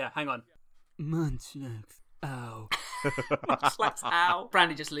 Oh yeah, hang on. Munchlax, ow. Munchlax, ow.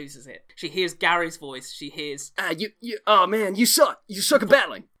 Brandy just loses it. She hears Gary's voice. She hears... oh man, you suck. You suck at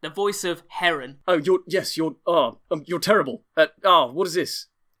battling. The voice of Heron. Oh, you're terrible. What is this?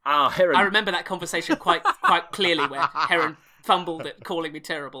 Heron. I remember that conversation quite clearly where Heron fumbled at calling me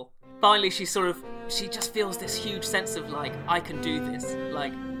terrible. Finally, she just feels this huge sense of, like, I can do this.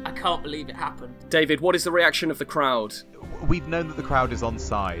 Like, I can't believe it happened. David, what is the reaction of the crowd? We've known that the crowd is on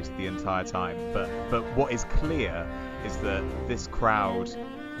side the entire time, but what is clear is that this crowd,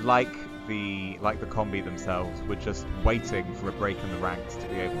 like the combi themselves, were just waiting for a break in the ranks to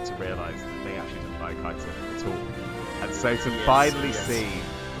be able to realise that they actually didn't like Kaiten at all. And so to finally see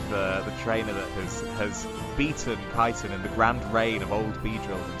the trainer that has beaten Kaiten in the grand reign of old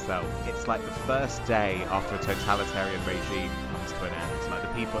Beedrill himself, it's like the first day after a totalitarian regime comes to an end. Like the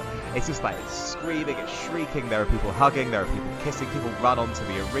people, it's just like it's screaming, it's shrieking, there are people hugging, there are people kissing, people run onto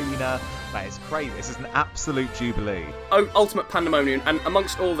the arena. Like, it's crazy. This is an absolute jubilee. Oh, ultimate pandemonium. And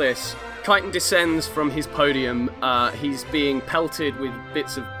amongst all this, Kaiten descends from his podium. He's being pelted with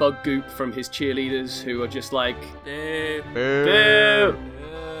bits of bug goop from his cheerleaders who are just like, boo, boo.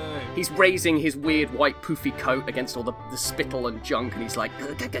 He's raising his weird white poofy coat against all the spittle and junk, and he's like,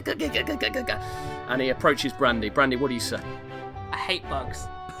 and he approaches Brandy. Brandy, what do you say? I hate bugs.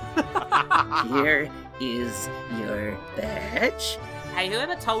 Here is your badge. Hey,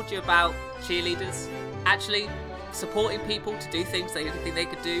 whoever told you about cheerleaders actually supporting people to do things they didn't think they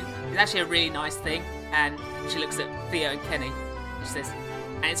could do is actually a really nice thing. And she looks at Theo and Kenny and she says,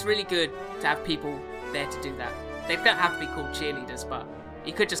 and it's really good to have people there to do that. They don't have to be called cheerleaders, but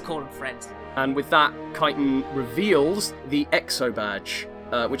you could just call them friends. And with that, Kaiten reveals the Exo badge,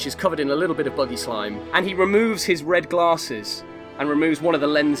 which is covered in a little bit of buggy slime. And he removes his red glasses and removes one of the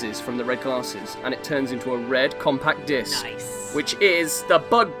lenses from the red glasses, and it turns into a red compact disc. Nice. Which is the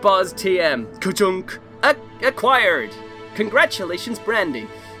Bug Buzz TM. Ka-chunk. Acquired. Congratulations, Brandy.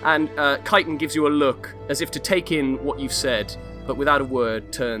 And Kaiten gives you a look as if to take in what you've said, but without a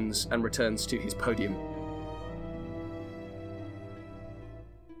word turns and returns to his podium.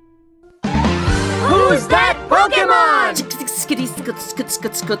 Who's that Pokemon? Skitty skut skut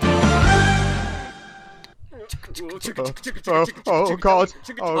skut skut. Oh god!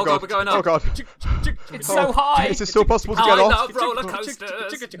 Oh god, we're going up. Oh god! It's so high. Is it still possible to get I off? love roller coasters.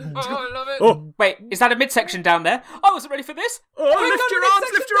 Oh, I love it. Oh, Wait, is that a midsection down there? I wasn't ready for this. lift your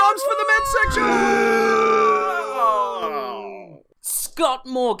arms for the midsection. Scott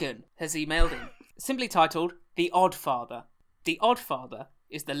Morgan has emailed in, simply titled The Odd Father. The Odd Father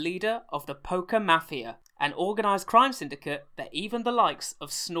is the leader of the Poker Mafia, an organised crime syndicate that even the likes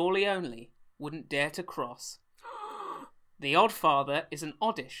of Snorley Only wouldn't dare to cross. The Odd Father is an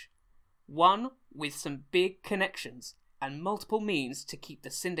oddish, one with some big connections and multiple means to keep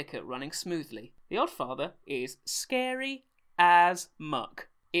the syndicate running smoothly. The Odd Father is scary as muck.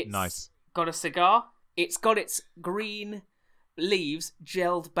 It's Nice. got a cigar, it's got its green leaves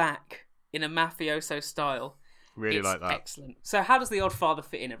gelled back in a mafioso style. Really It's like that. excellent. So how does the Odd Father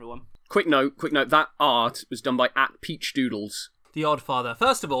fit in, everyone? Quick note, that art was done by @Peach_Doodles. The Odd Father.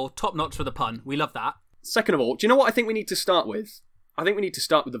 First of all, top notch for the pun. We love that. Second of all, do you know what I think we need to start with? I think we need to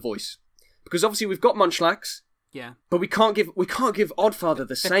start with the voice. Because obviously we've got Munchlax, Yeah. but we can't give Oddfather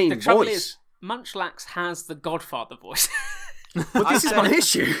the same the trouble voice. is, Munchlax has the Godfather voice. Well, this is my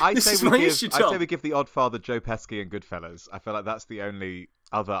issue. I This say is we my give. issue, I say Tom. we give the Oddfather Joe Pesci and Goodfellas. I feel like that's the only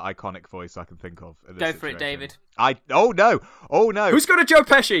other iconic voice I can think of. In this Go for it, situation. David. Oh no! Who's got a Joe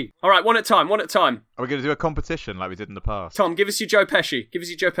Pesci? All right, one at a time. Are we going to do a competition like we did in the past? Tom, give us your Joe Pesci.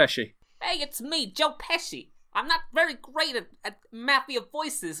 Hey, it's me, Joe Pesci. I'm not very great at mafia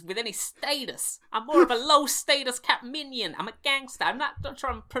voices with any status. I'm more of a low-status cat minion. I'm a gangster. I'm not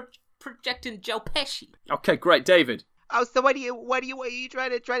sure I'm projecting Joe Pesci. Okay, great, David. Oh, so what are you trying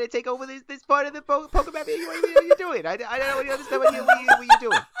to take over this part of the Pokemon? What are you doing? I don't really understand what you're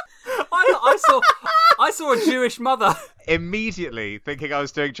doing. I saw a Jewish mother. Immediately thinking I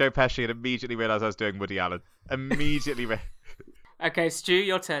was doing Joe Pesci and immediately realised I was doing Woody Allen. Okay, Stu,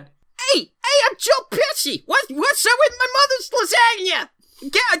 your turn. Hey, I'm Joe Pesci. What's up with my mother's lasagna?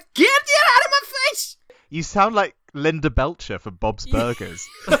 Get it out of my face! You sound like Linda Belcher from Bob's Burgers.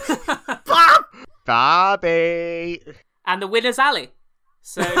 Bob! Bobby! And the winner's Ali.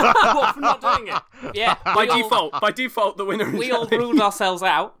 So, What, for not doing it? yeah. By default, the winner is We all Ali. ruled ourselves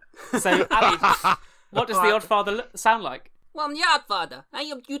out. So, Ali, what does the Oddfather sound like? Well, I'm the Oddfather.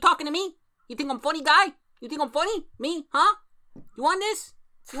 Hey, you talking to me? You think I'm a funny guy? You think I'm funny? Me? Huh? You want this?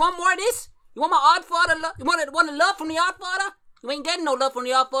 You want more of this? You want my Oddfather love? You want the love from the Oddfather? You ain't getting no love from the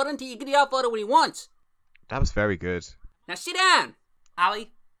Oddfather until you get the Oddfather what he wants. That was very good. Now sit down.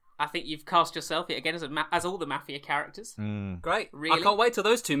 Ali, I think you've cast yourself yet again as all the Mafia characters. Great. Really? I can't wait till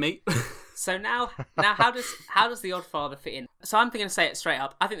those two meet. So now how does the Oddfather fit in? So I'm going to say it straight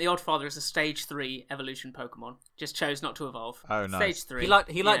up. I think the Oddfather is a Stage 3 evolution Pokemon. Just chose not to evolve. Oh, nice. Stage 3.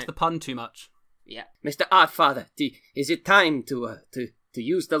 He liked the pun too much. Yeah. Mr. Oddfather, is it time to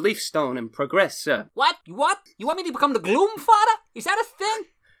use the Leaf Stone and progress, sir? What? You want me to become the Gloom Father? Is that a thing?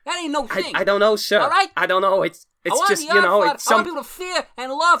 That ain't no thing. I don't know, sir. All right? I don't know. It's just, I want it's some... people to fear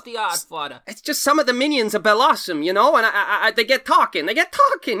and love the Oddfather. It's just some of the minions of Bellossom, and they get talking. You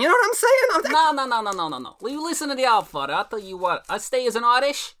know what I'm saying? No. Will you listen to the Oddfather? I'll tell you what. I stay as an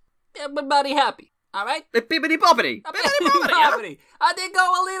oddish. Everybody happy. All right? Bibbidi bobbidi. I did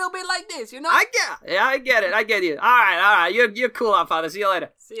go a little bit like this, you know? I get it. I get you. All right. You're cool, Oddfather. See you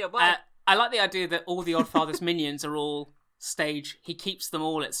later. See you, bye. I like the idea that all the Oddfather's minions are all he keeps them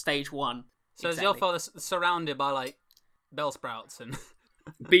all at stage 1. So is the Oddfather surrounded by, like, Bellsprouts and...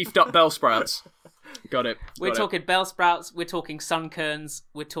 Beefed up Bellsprouts. Got it. We're talking Bellsprouts, we're talking Sunkerns,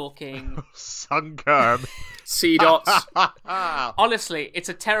 we're talking... Sunkern. Seedots. Honestly, it's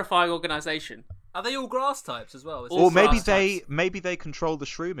a terrifying organisation. Are they all grass types as well? Or maybe they control the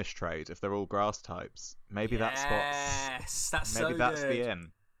Shroomish trade if they're all grass types. Maybe that's the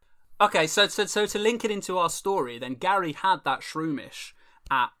in. Okay, so to link it into our story, then Gary had that Shroomish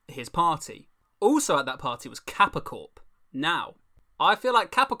at his party. Also at that party was Kappa Corp. Now, I feel like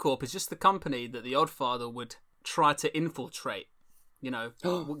Kappa Corp is just the company that the Oddfather would try to infiltrate. You know,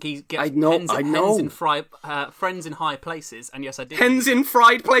 he gets friends in high places, and yes, I did. Hens in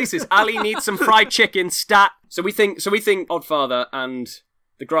fried places. Ali needs some fried chicken. Stat. So we think Oddfather and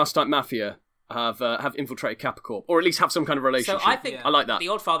the Grass Type Mafia have infiltrated Kappa Corp, or at least have some kind of relationship. So I think I like that. The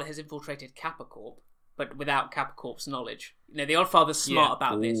Oddfather has infiltrated Kappa Corp, but without Kappa Corp's knowledge. You know, the Oddfather's smart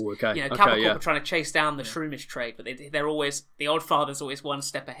about this. Okay. You know, Kappa Corp are trying to chase down the Shroomish trade, but they're always the Oddfather's always one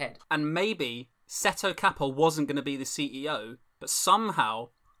step ahead. And maybe Seto Kappa wasn't going to be the CEO, but somehow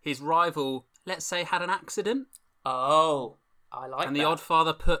his rival, let's say, had an accident. Oh, I like that. And the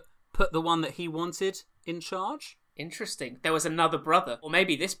Oddfather put the one that he wanted in charge. Interesting. There was another brother, or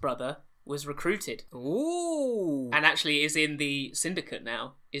maybe this brother was recruited. Ooh. And actually is in the syndicate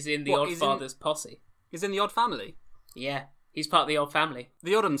now. Is in the Oddfather's posse. He's in the Odd family? Yeah. He's part of the Odd family.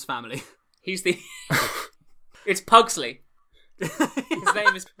 The Oddham's family. He's the... It's Pugsley. His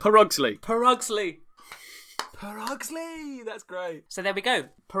name is... Pugsley. Pugsley. That's great. So there we go.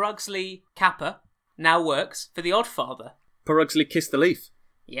 Pugsley Kappa now works for the Oddfather. Pugsley kissed the leaf.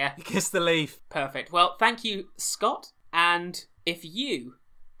 Yeah. Kiss the leaf. Perfect. Well, thank you, Scott. And if you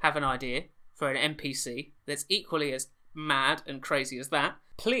have an idea for an NPC that's equally as mad and crazy as that,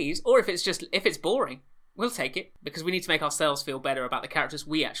 please, or if it's boring, we'll take it, because we need to make ourselves feel better about the characters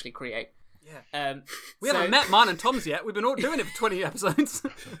we actually create. Yeah. We haven't met mine and Tom's yet. We've been all doing it for 20 episodes.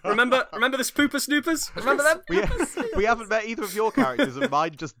 Remember the Spooper Snoopers? Remember them? We haven't met either of your characters, and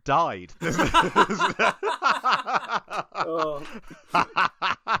mine just died.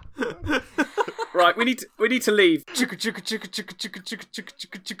 Right, we need to leave.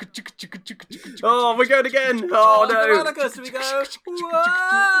 Oh, we're going again. Oh no. We go.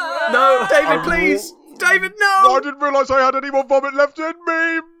 No, David, please. David, no. I didn't realise I had any more vomit left in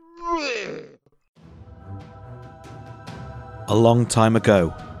me. A long time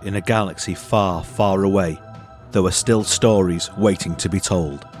ago, in a galaxy far, far away, there were still stories waiting to be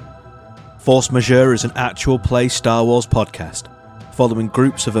told. Force Majeure is an actual play Star Wars podcast, following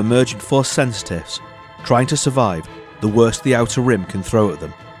groups of emergent Force sensitives trying to survive the worst the Outer Rim can throw at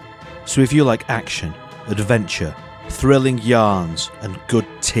them. So if you like action, adventure, thrilling yarns and good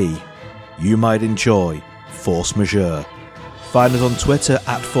tea, you might enjoy Force Majeure. Find us on Twitter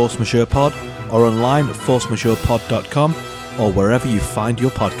at Force Majeure Pod, or online at forcemajeurepod.com, or wherever you find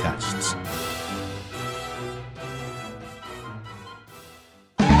your podcasts.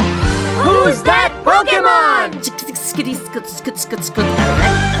 Who's that Pokemon?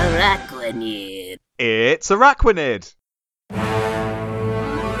 Araquanid. It's Araquanid.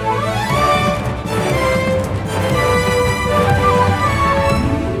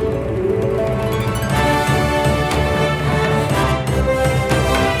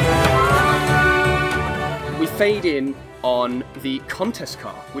 We fade in on the contest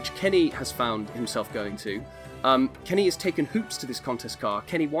car, which Kenny has found himself going to. Kenny has taken Hoops to this contest car.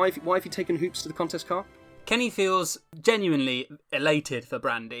 Kenny, why have you taken Hoops to the contest car? Kenny feels genuinely elated for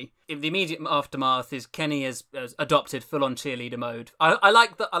Brandy. In the immediate aftermath is Kenny has adopted full-on cheerleader mode. I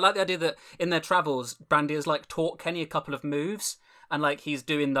like the idea that in their travels, Brandy has like taught Kenny a couple of moves, and like he's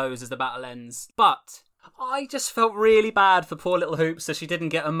doing those as the battle ends. But I just felt really bad for poor little Hoops that she didn't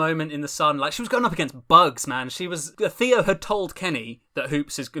get a moment in the sun. Like, she was going up against bugs, man. Theo had told Kenny that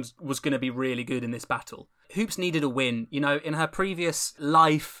Hoops was going to be really good in this battle. Hoops needed a win. You know, in her previous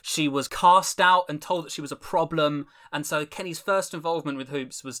life, she was cast out and told that she was a problem. And so Kenny's first involvement with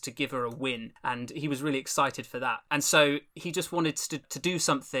Hoops was to give her a win. And he was really excited for that. And so he just wanted to do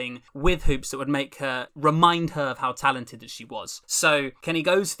something with Hoops that would remind her of how talented that she was. So Kenny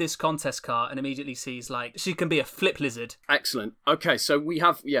goes to this contest car and immediately sees, like, she can be a flip lizard. Excellent. Okay, so we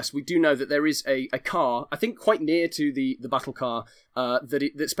do know that there is a car, I think quite near to the battle car,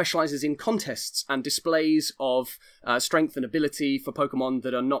 that specialises in contests and displays of strength and ability for Pokemon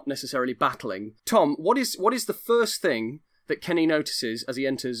that are not necessarily battling. Tom, what is the first thing that Kenny notices as he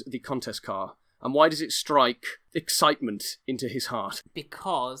enters the contest car, and why does it strike excitement into his heart?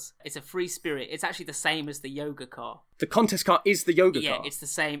 Because it's a free spirit. It's actually the same as the yoga car. The contest car is the yoga car? Yeah, it's the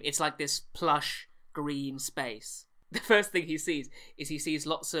same. It's like this plush green space. The first thing he sees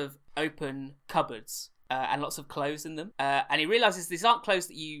lots of open cupboards and lots of clothes in them. And he realises these aren't clothes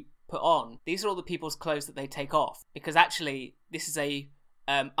that you put on. These are all the people's clothes that they take off. Because actually, this is a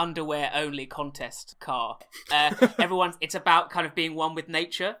underwear-only contest car. It's about kind of being one with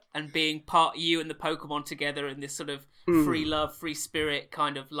nature and being part you and the Pokemon together in this sort of free love, free spirit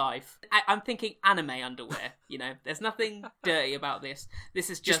kind of life. I'm thinking anime underwear, you know. There's nothing dirty about this. This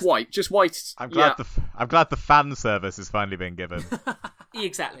is just white. I'm glad the fan service is finally being given.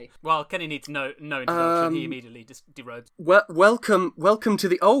 Exactly. Well, Kenny needs no introduction. He immediately just derobes. Welcome to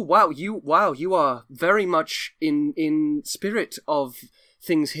the... Oh, wow, you are very much in spirit of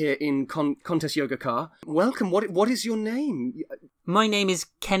things here in Contest Yoga Car. Welcome. What is your name? My name is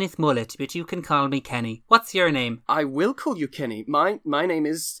Kenneth Mullet, but you can call me Kenny. What's your name? I will call you Kenny. My name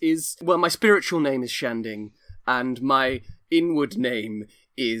is my spiritual name is Shanding, and my inward name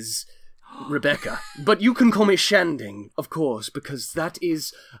is Rebecca. But you can call me Shanding, of course, because that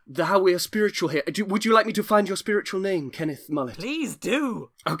is how we are spiritual here. Would you like me to find your spiritual name, Kenneth Mullet? Please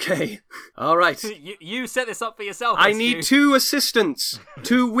do. Okay. All right. You set this up for yourself. I need two assistants.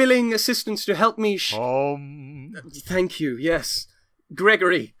 Two willing assistants to help me. Thank you, yes.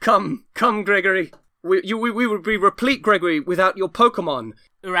 Gregory, come, Gregory. We would be replete, Gregory, without your Pokemon.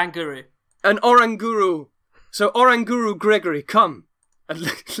 Oranguru. An Oranguru. So Oranguru, Gregory, come. And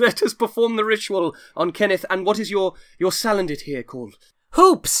let us perform the ritual on Kenneth. And what is your Salandit here called?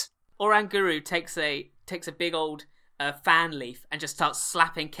 Hoops! Oranguru takes a big old fan leaf and just starts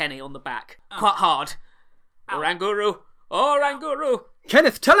slapping Kenny on the back. Quite hard. Oranguru!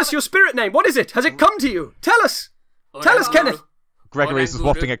 Kenneth, tell us your spirit name. What is it? Has it come to you? Tell us! Tell us, Kenneth! Gregory's just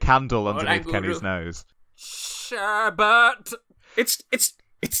wafting a candle underneath Kenny's nose. Sherbet! It's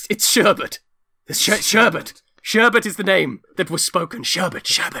Sherbet. Sherbet. Sherbet is the name that was spoken. Sherbet.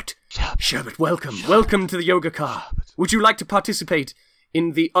 Welcome to the yoga car. Would you like to participate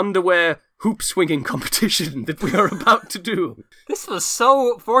in the underwear hoop swinging competition that we are about to do? This was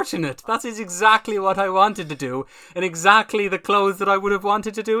so fortunate. That is exactly what I wanted to do, and exactly the clothes that I would have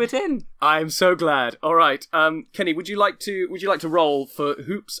wanted to do it in. I'm so glad. All right, Kenny, would you like to roll for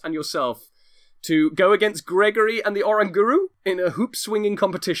Hoops and yourself to go against Gregory and the Oranguru in a hoop swinging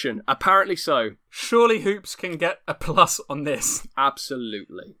competition? Apparently so. Surely Hoops can get a plus on this.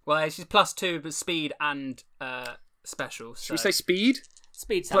 Absolutely. Well, she's +2, but speed and special. So. Should we say speed?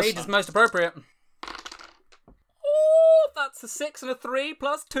 Speed is most appropriate. Oh, that's a 6 and a 3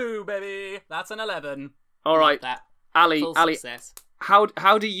 +2, baby. That's an 11. All right, Ali. Success.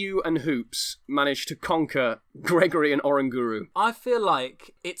 How do you and Hoops manage to conquer Gregory and Oranguru? I feel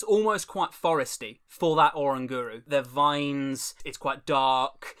like it's almost quite foresty for that Oranguru. They're vines, it's quite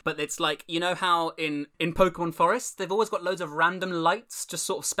dark, but it's like, you know how in Pokemon Forest, they've always got loads of random lights just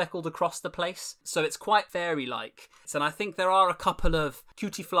sort of speckled across the place. So it's quite fairy-like. And I think there are a couple of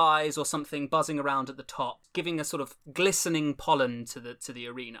cutie flies or something buzzing around at the top, giving a sort of glistening pollen to the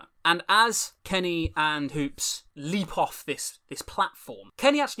arena. And as Kenny and Hoops leap off this platform,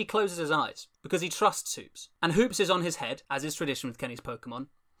 Kenny actually closes his eyes because he trusts Hoops. And Hoops is on his head, as is tradition with Kenny's Pokemon.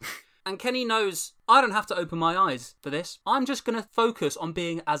 And Kenny knows, I don't have to open my eyes for this. I'm just going to focus on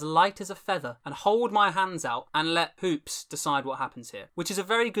being as light as a feather and hold my hands out and let Hoops decide what happens here. Which is a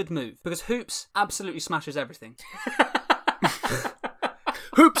very good move, because Hoops absolutely smashes everything.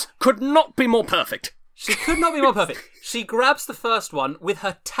 Hoops could not be more perfect. She could not be more perfect. She grabs the first one with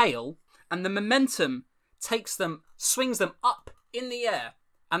her tail, and the momentum swings them up in the air.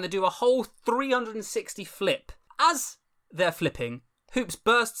 and they do a whole 360 flip. As they're flipping, Hoops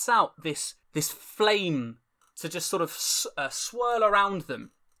bursts out this flame to just sort of swirl around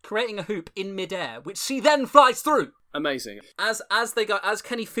them, creating a hoop in midair, which she then flies through. Amazing. As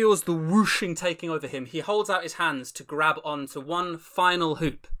Kenny feels the whooshing taking over him, he holds out his hands to grab onto one final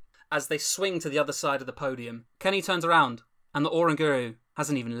hoop as they swing to the other side of the podium. Kenny turns around, and the Oranguru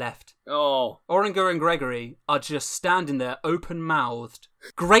hasn't even left. Oh. Oranguru and Gregory are just standing there open-mouthed,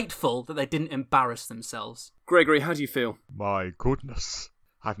 grateful that they didn't embarrass themselves. Gregory, how do you feel? My goodness.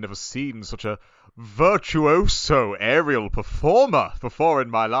 I've never seen such a virtuoso aerial performer before in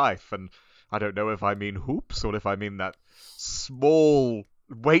my life, and I don't know if I mean Hoops or if I mean that small,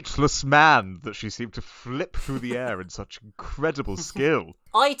 weightless man that she seemed to flip through the air in such incredible skill.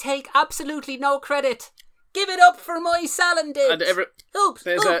 I take absolutely no credit. Give it up for my Salandit. And Oops.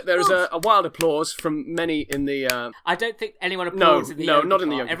 There's a wild applause from many in the. I don't think anyone applauds in the yoga not in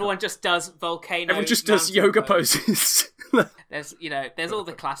car. the yoga. Everyone just does volcano. Everyone just does yoga poses. There's all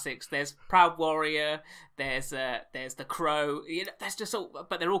the classics. There's Proud Warrior. There's the Crow. There's just all,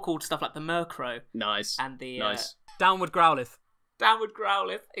 but they're all called stuff like the Mercrow. Nice. And the nice. Downward Growlith. Downward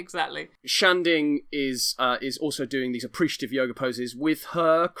Growlith, exactly. Shanding is also doing these appreciative yoga poses with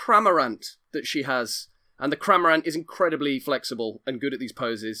her Cramorant that she has. And the Cramorant is incredibly flexible and good at these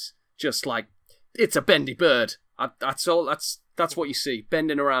poses. Just like, it's a bendy bird. That's all. That's what you see,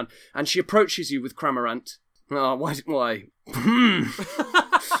 bending around. And she approaches you with Cramorant. Oh, why?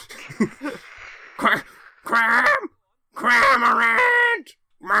 Cramorant!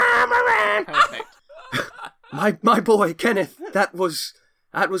 Perfect. My boy, Kenneth, that was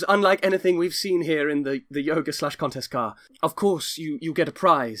unlike anything we've seen here in the yoga/contest car. Of course, you get a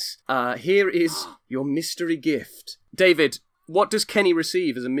prize. Here is your mystery gift. David, what does Kenny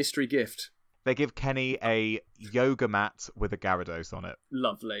receive as a mystery gift? They give Kenny a yoga mat with a Gyarados on it.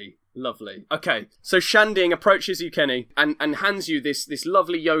 Lovely. Okay, so Shanding approaches you, Kenny, and hands you this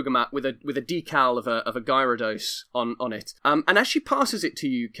lovely yoga mat with a decal of a Gyarados on it. And as she passes it to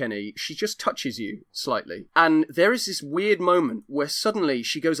you, Kenny, she just touches you slightly. And there is this weird moment where suddenly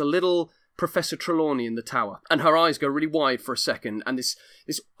she goes a little Professor Trelawney in the tower, and her eyes go really wide for a second, and this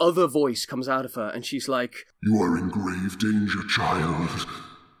other voice comes out of her, and she's like, "You are in grave danger, child.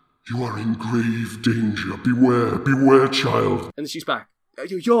 You are in grave danger. Beware, child." And she's back.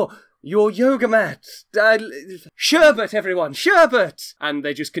 Your yoga mat. Sherbet, everyone, sherbet. And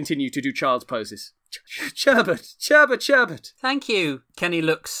they just continue to do child's poses. Sherbet. Thank you. Kenny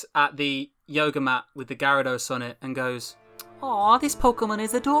looks at the yoga mat with the Gyarados on it and goes, "Aw, this Pokemon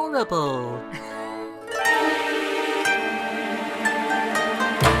is adorable."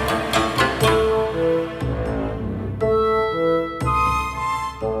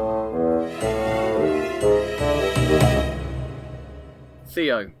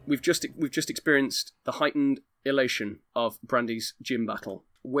 Theo, we've just experienced the heightened elation of Brandy's gym battle.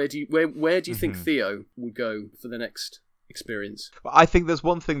 Where do you think Theo would go for the next experience? Well, I think there's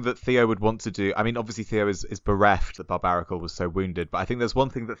one thing that Theo would want to do. I mean, obviously Theo is bereft that Barbaracle was so wounded, but I think there's one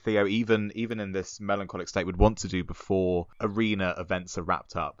thing that Theo, even in this melancholic state, would want to do before arena events are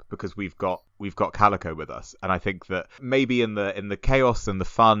wrapped up, because we've got Calico with us, and I think that maybe in the chaos and the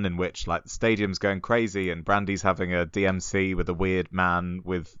fun in which, like, the stadium's going crazy and Brandy's having a DMC with a weird man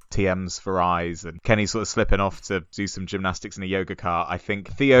with TMs for eyes and Kenny's sort of slipping off to do some gymnastics in a yoga car, I think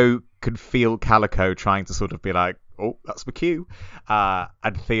Theo could feel Calico trying to sort of be like, "Oh, that's my cue,"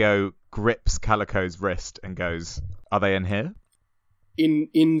 and Theo grips Calico's wrist and goes, "Are they in here? In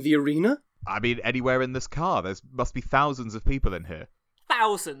the arena? I mean, anywhere in this car. There must be thousands of people in here."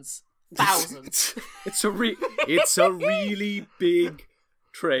 Thousands. It's a really big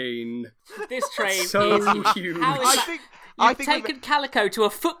train. This train so is huge. You've taken Calico to a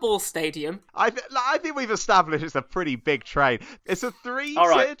football stadium. I think we've established it's a pretty big train. It's a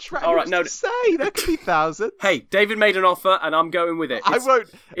 3-tier train. All right, no. Say there could be thousands. Hey, David made an offer, and I'm going with it. I won't.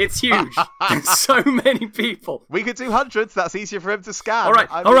 It's huge. There's so many people. We could do hundreds. That's easier for him to scan. All right.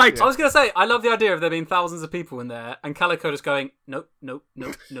 I was going to say, I love the idea of there being thousands of people in there, and Calico just going, nope.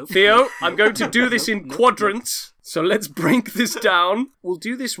 Theo, I'm going to do this in quadrants. So let's break this down. We'll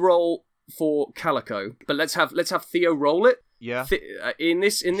do this roll for Calico, but let's have Theo roll it. Yeah. In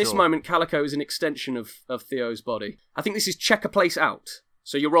this Sure. moment, Calico is an extension of Theo's body. I think this is check a place out.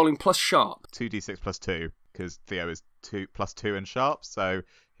 So you're rolling plus sharp. 2d6 plus 2, because Theo is 2 plus 2 in sharp. So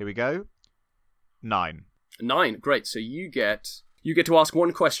here we go. 9. 9. Great. So you get to ask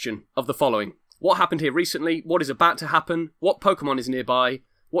one question of the following: what happened here recently? What is about to happen? What Pokemon is nearby?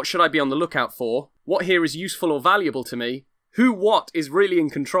 What should I be on the lookout for? What here is useful or valuable to me? what is really in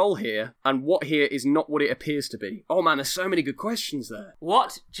control here, and what here is not what it appears to be. Oh man, there's so many good questions there.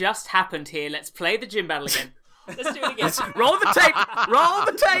 What just happened here? Let's play the gym battle again. Let's do it again. Roll the tape! Roll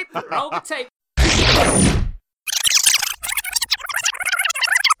the tape! Roll the tape!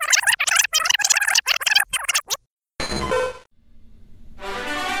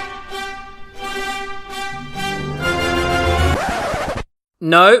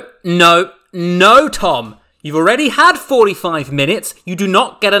 No, Tom. You've already had 45 minutes. You do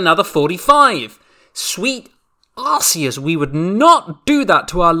not get another 45. Sweet Arceus, we would not do that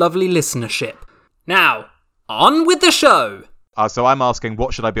to our lovely listenership. Now, on with the show. So I'm asking,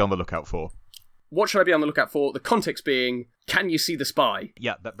 what should I be on the lookout for? What should I be on the lookout for? The context being, can you see the spy?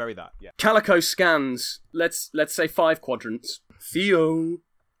 Yeah, yeah. Calico scans, let's say 5 quadrants. Theo.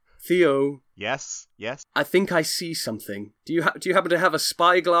 Yes. I think I see something. Do you happen to have a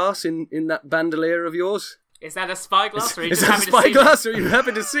spyglass in that bandolier of yours? Is that a spyglass, or are you is just that a happy to see spyglass, or are you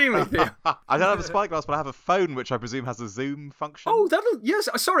happy to see me, Theo? I don't have a spyglass, but I have a phone, which I presume has a zoom function. Oh, yes.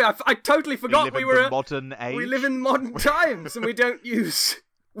 Sorry, I totally forgot we live in modern age. We live in modern times, and we don't use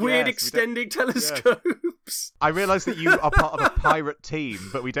weird extending telescopes. Yes. I realise that you are part of a pirate team,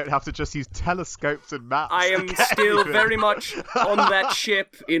 but we don't have to just use telescopes and maps. I am still very much on that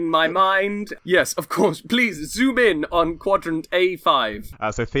ship in my mind. Yes, of course. Please zoom in on quadrant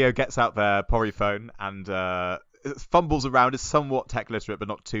A5. So Theo gets out their Poryphone and fumbles around, is somewhat tech literate, but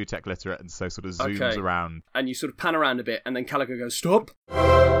not too tech literate, and so sort of zooms around. And you sort of pan around a bit, and then Calico goes, stop.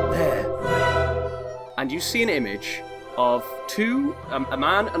 There. And you see an image of two, a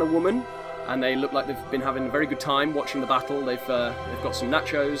man and a woman, and they look like they've been having a very good time watching the battle. They've got some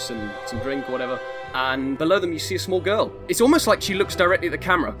nachos and some drink or whatever, and below them you see a small girl. It's almost like she looks directly at the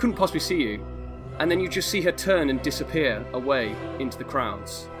camera, couldn't possibly see you, and then you just see her turn and disappear away into the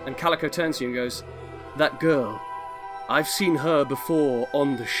crowds. And Calico turns to you and goes, that girl, I've seen her before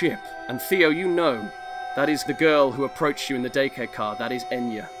on the ship. And Theo, you know, that is the girl who approached you in the daycare car. That is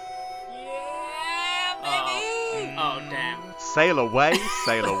Enya. Oh, damn. Sail away,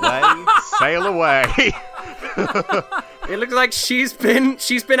 sail away, sail away. It looks like she's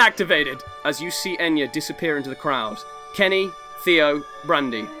been activated. As you see Enya disappear into the crowd. Kenny, Theo,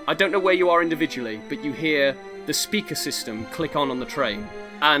 Brandy, I don't know where you are individually, but you hear the speaker system click on the train.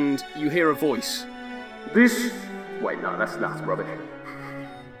 And you hear a voice. Wait, no, that's rubbish.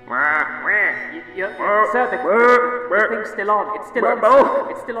 Sir, the thing's still on. It's still on.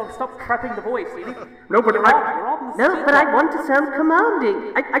 It's still on. Stop trapping the voice. No, but I want to sound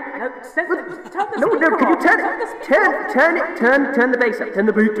commanding. Can you turn the bass up? Turn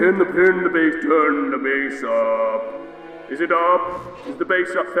the bass up. Is it up? Is the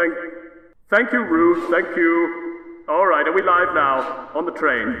bass up? Thank you, Ruth. Thank you. All right, are we live now on the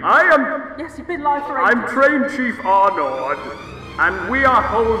train? Yes, you've been live for 8 I'm Train Chief Arnold. And we are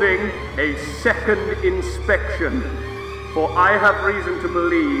holding a second inspection, for I have reason to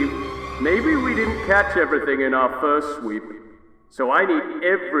believe maybe we didn't catch everything in our first sweep. So I need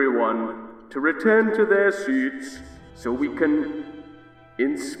everyone to return to their seats so we can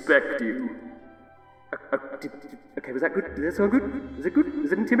inspect you. Okay, was that good? Did that sound good? Is it good?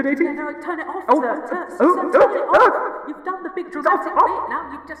 Is it intimidating? No, turn it off, sir. Turn it off. You've done the big dramatic bit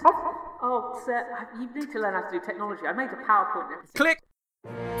now. You've just... Oh, sir, you need to learn how to do technology. I made a PowerPoint and everything. Click!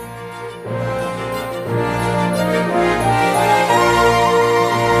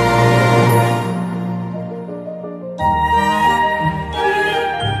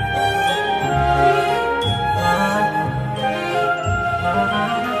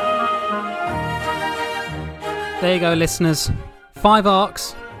 There you go, listeners. 5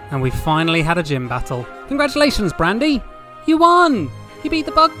 arcs, and we finally had a gym battle. Congratulations, Brandy! You won! You beat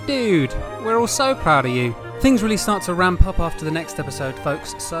the bug dude! We're all so proud of you. Things really start to ramp up after the next episode,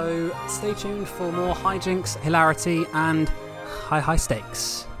 folks, so stay tuned for more hijinks, hilarity, and high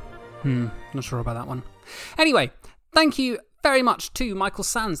stakes. Not sure about that one. Anyway, thank you very much to Michael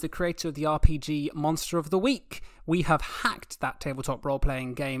Sands, the creator of the RPG Monster of the Week. We have hacked that tabletop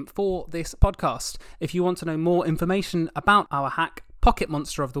role-playing game for this podcast. If you want to know more information about our hack, Pocket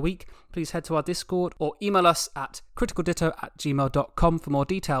Monster of the Week, please head to our Discord or email us at criticalditto@gmail.com for more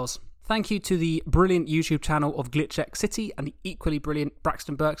details. Thank you to the brilliant YouTube channel of Glitchx City and the equally brilliant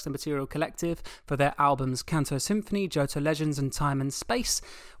Braxton Burks The Material Collective for their albums Kanto Symphony, Johto Legends and Time and Space.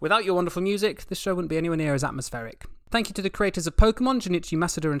 Without your wonderful music, this show wouldn't be anywhere near as atmospheric. Thank you to the creators of Pokemon, Junichi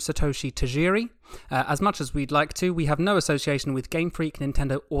Masuda and Satoshi Tajiri. As much as we'd like to, we have no association with Game Freak,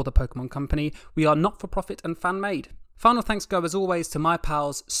 Nintendo or the Pokemon Company. We are not-for-profit and fan-made. Final thanks go, as always, to my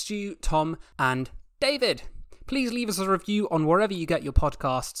pals Stu, Tom and David. please leave us a review on wherever you get your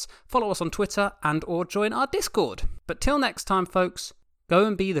podcasts, follow us on Twitter and or join our Discord. But till next time, folks, go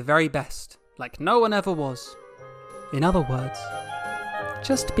and be the very best, like no one ever was. In other words,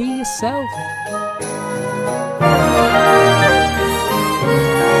 just be yourself.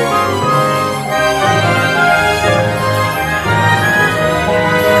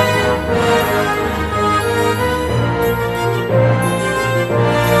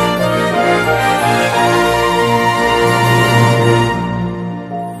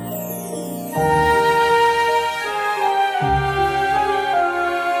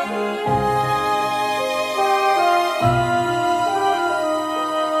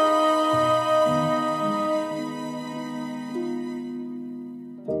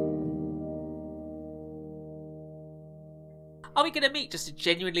 Are we going to meet just a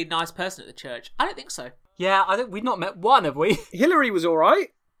genuinely nice person at the church? I don't think so. Yeah, I think we've not met one, have we? Hillary was alright.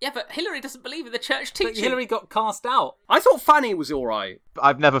 Yeah, but Hillary doesn't believe in the church teaching. But Hillary got cast out. I thought Fanny was alright.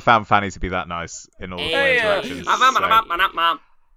 I've never found Fanny to be that nice in all of my interactions. So.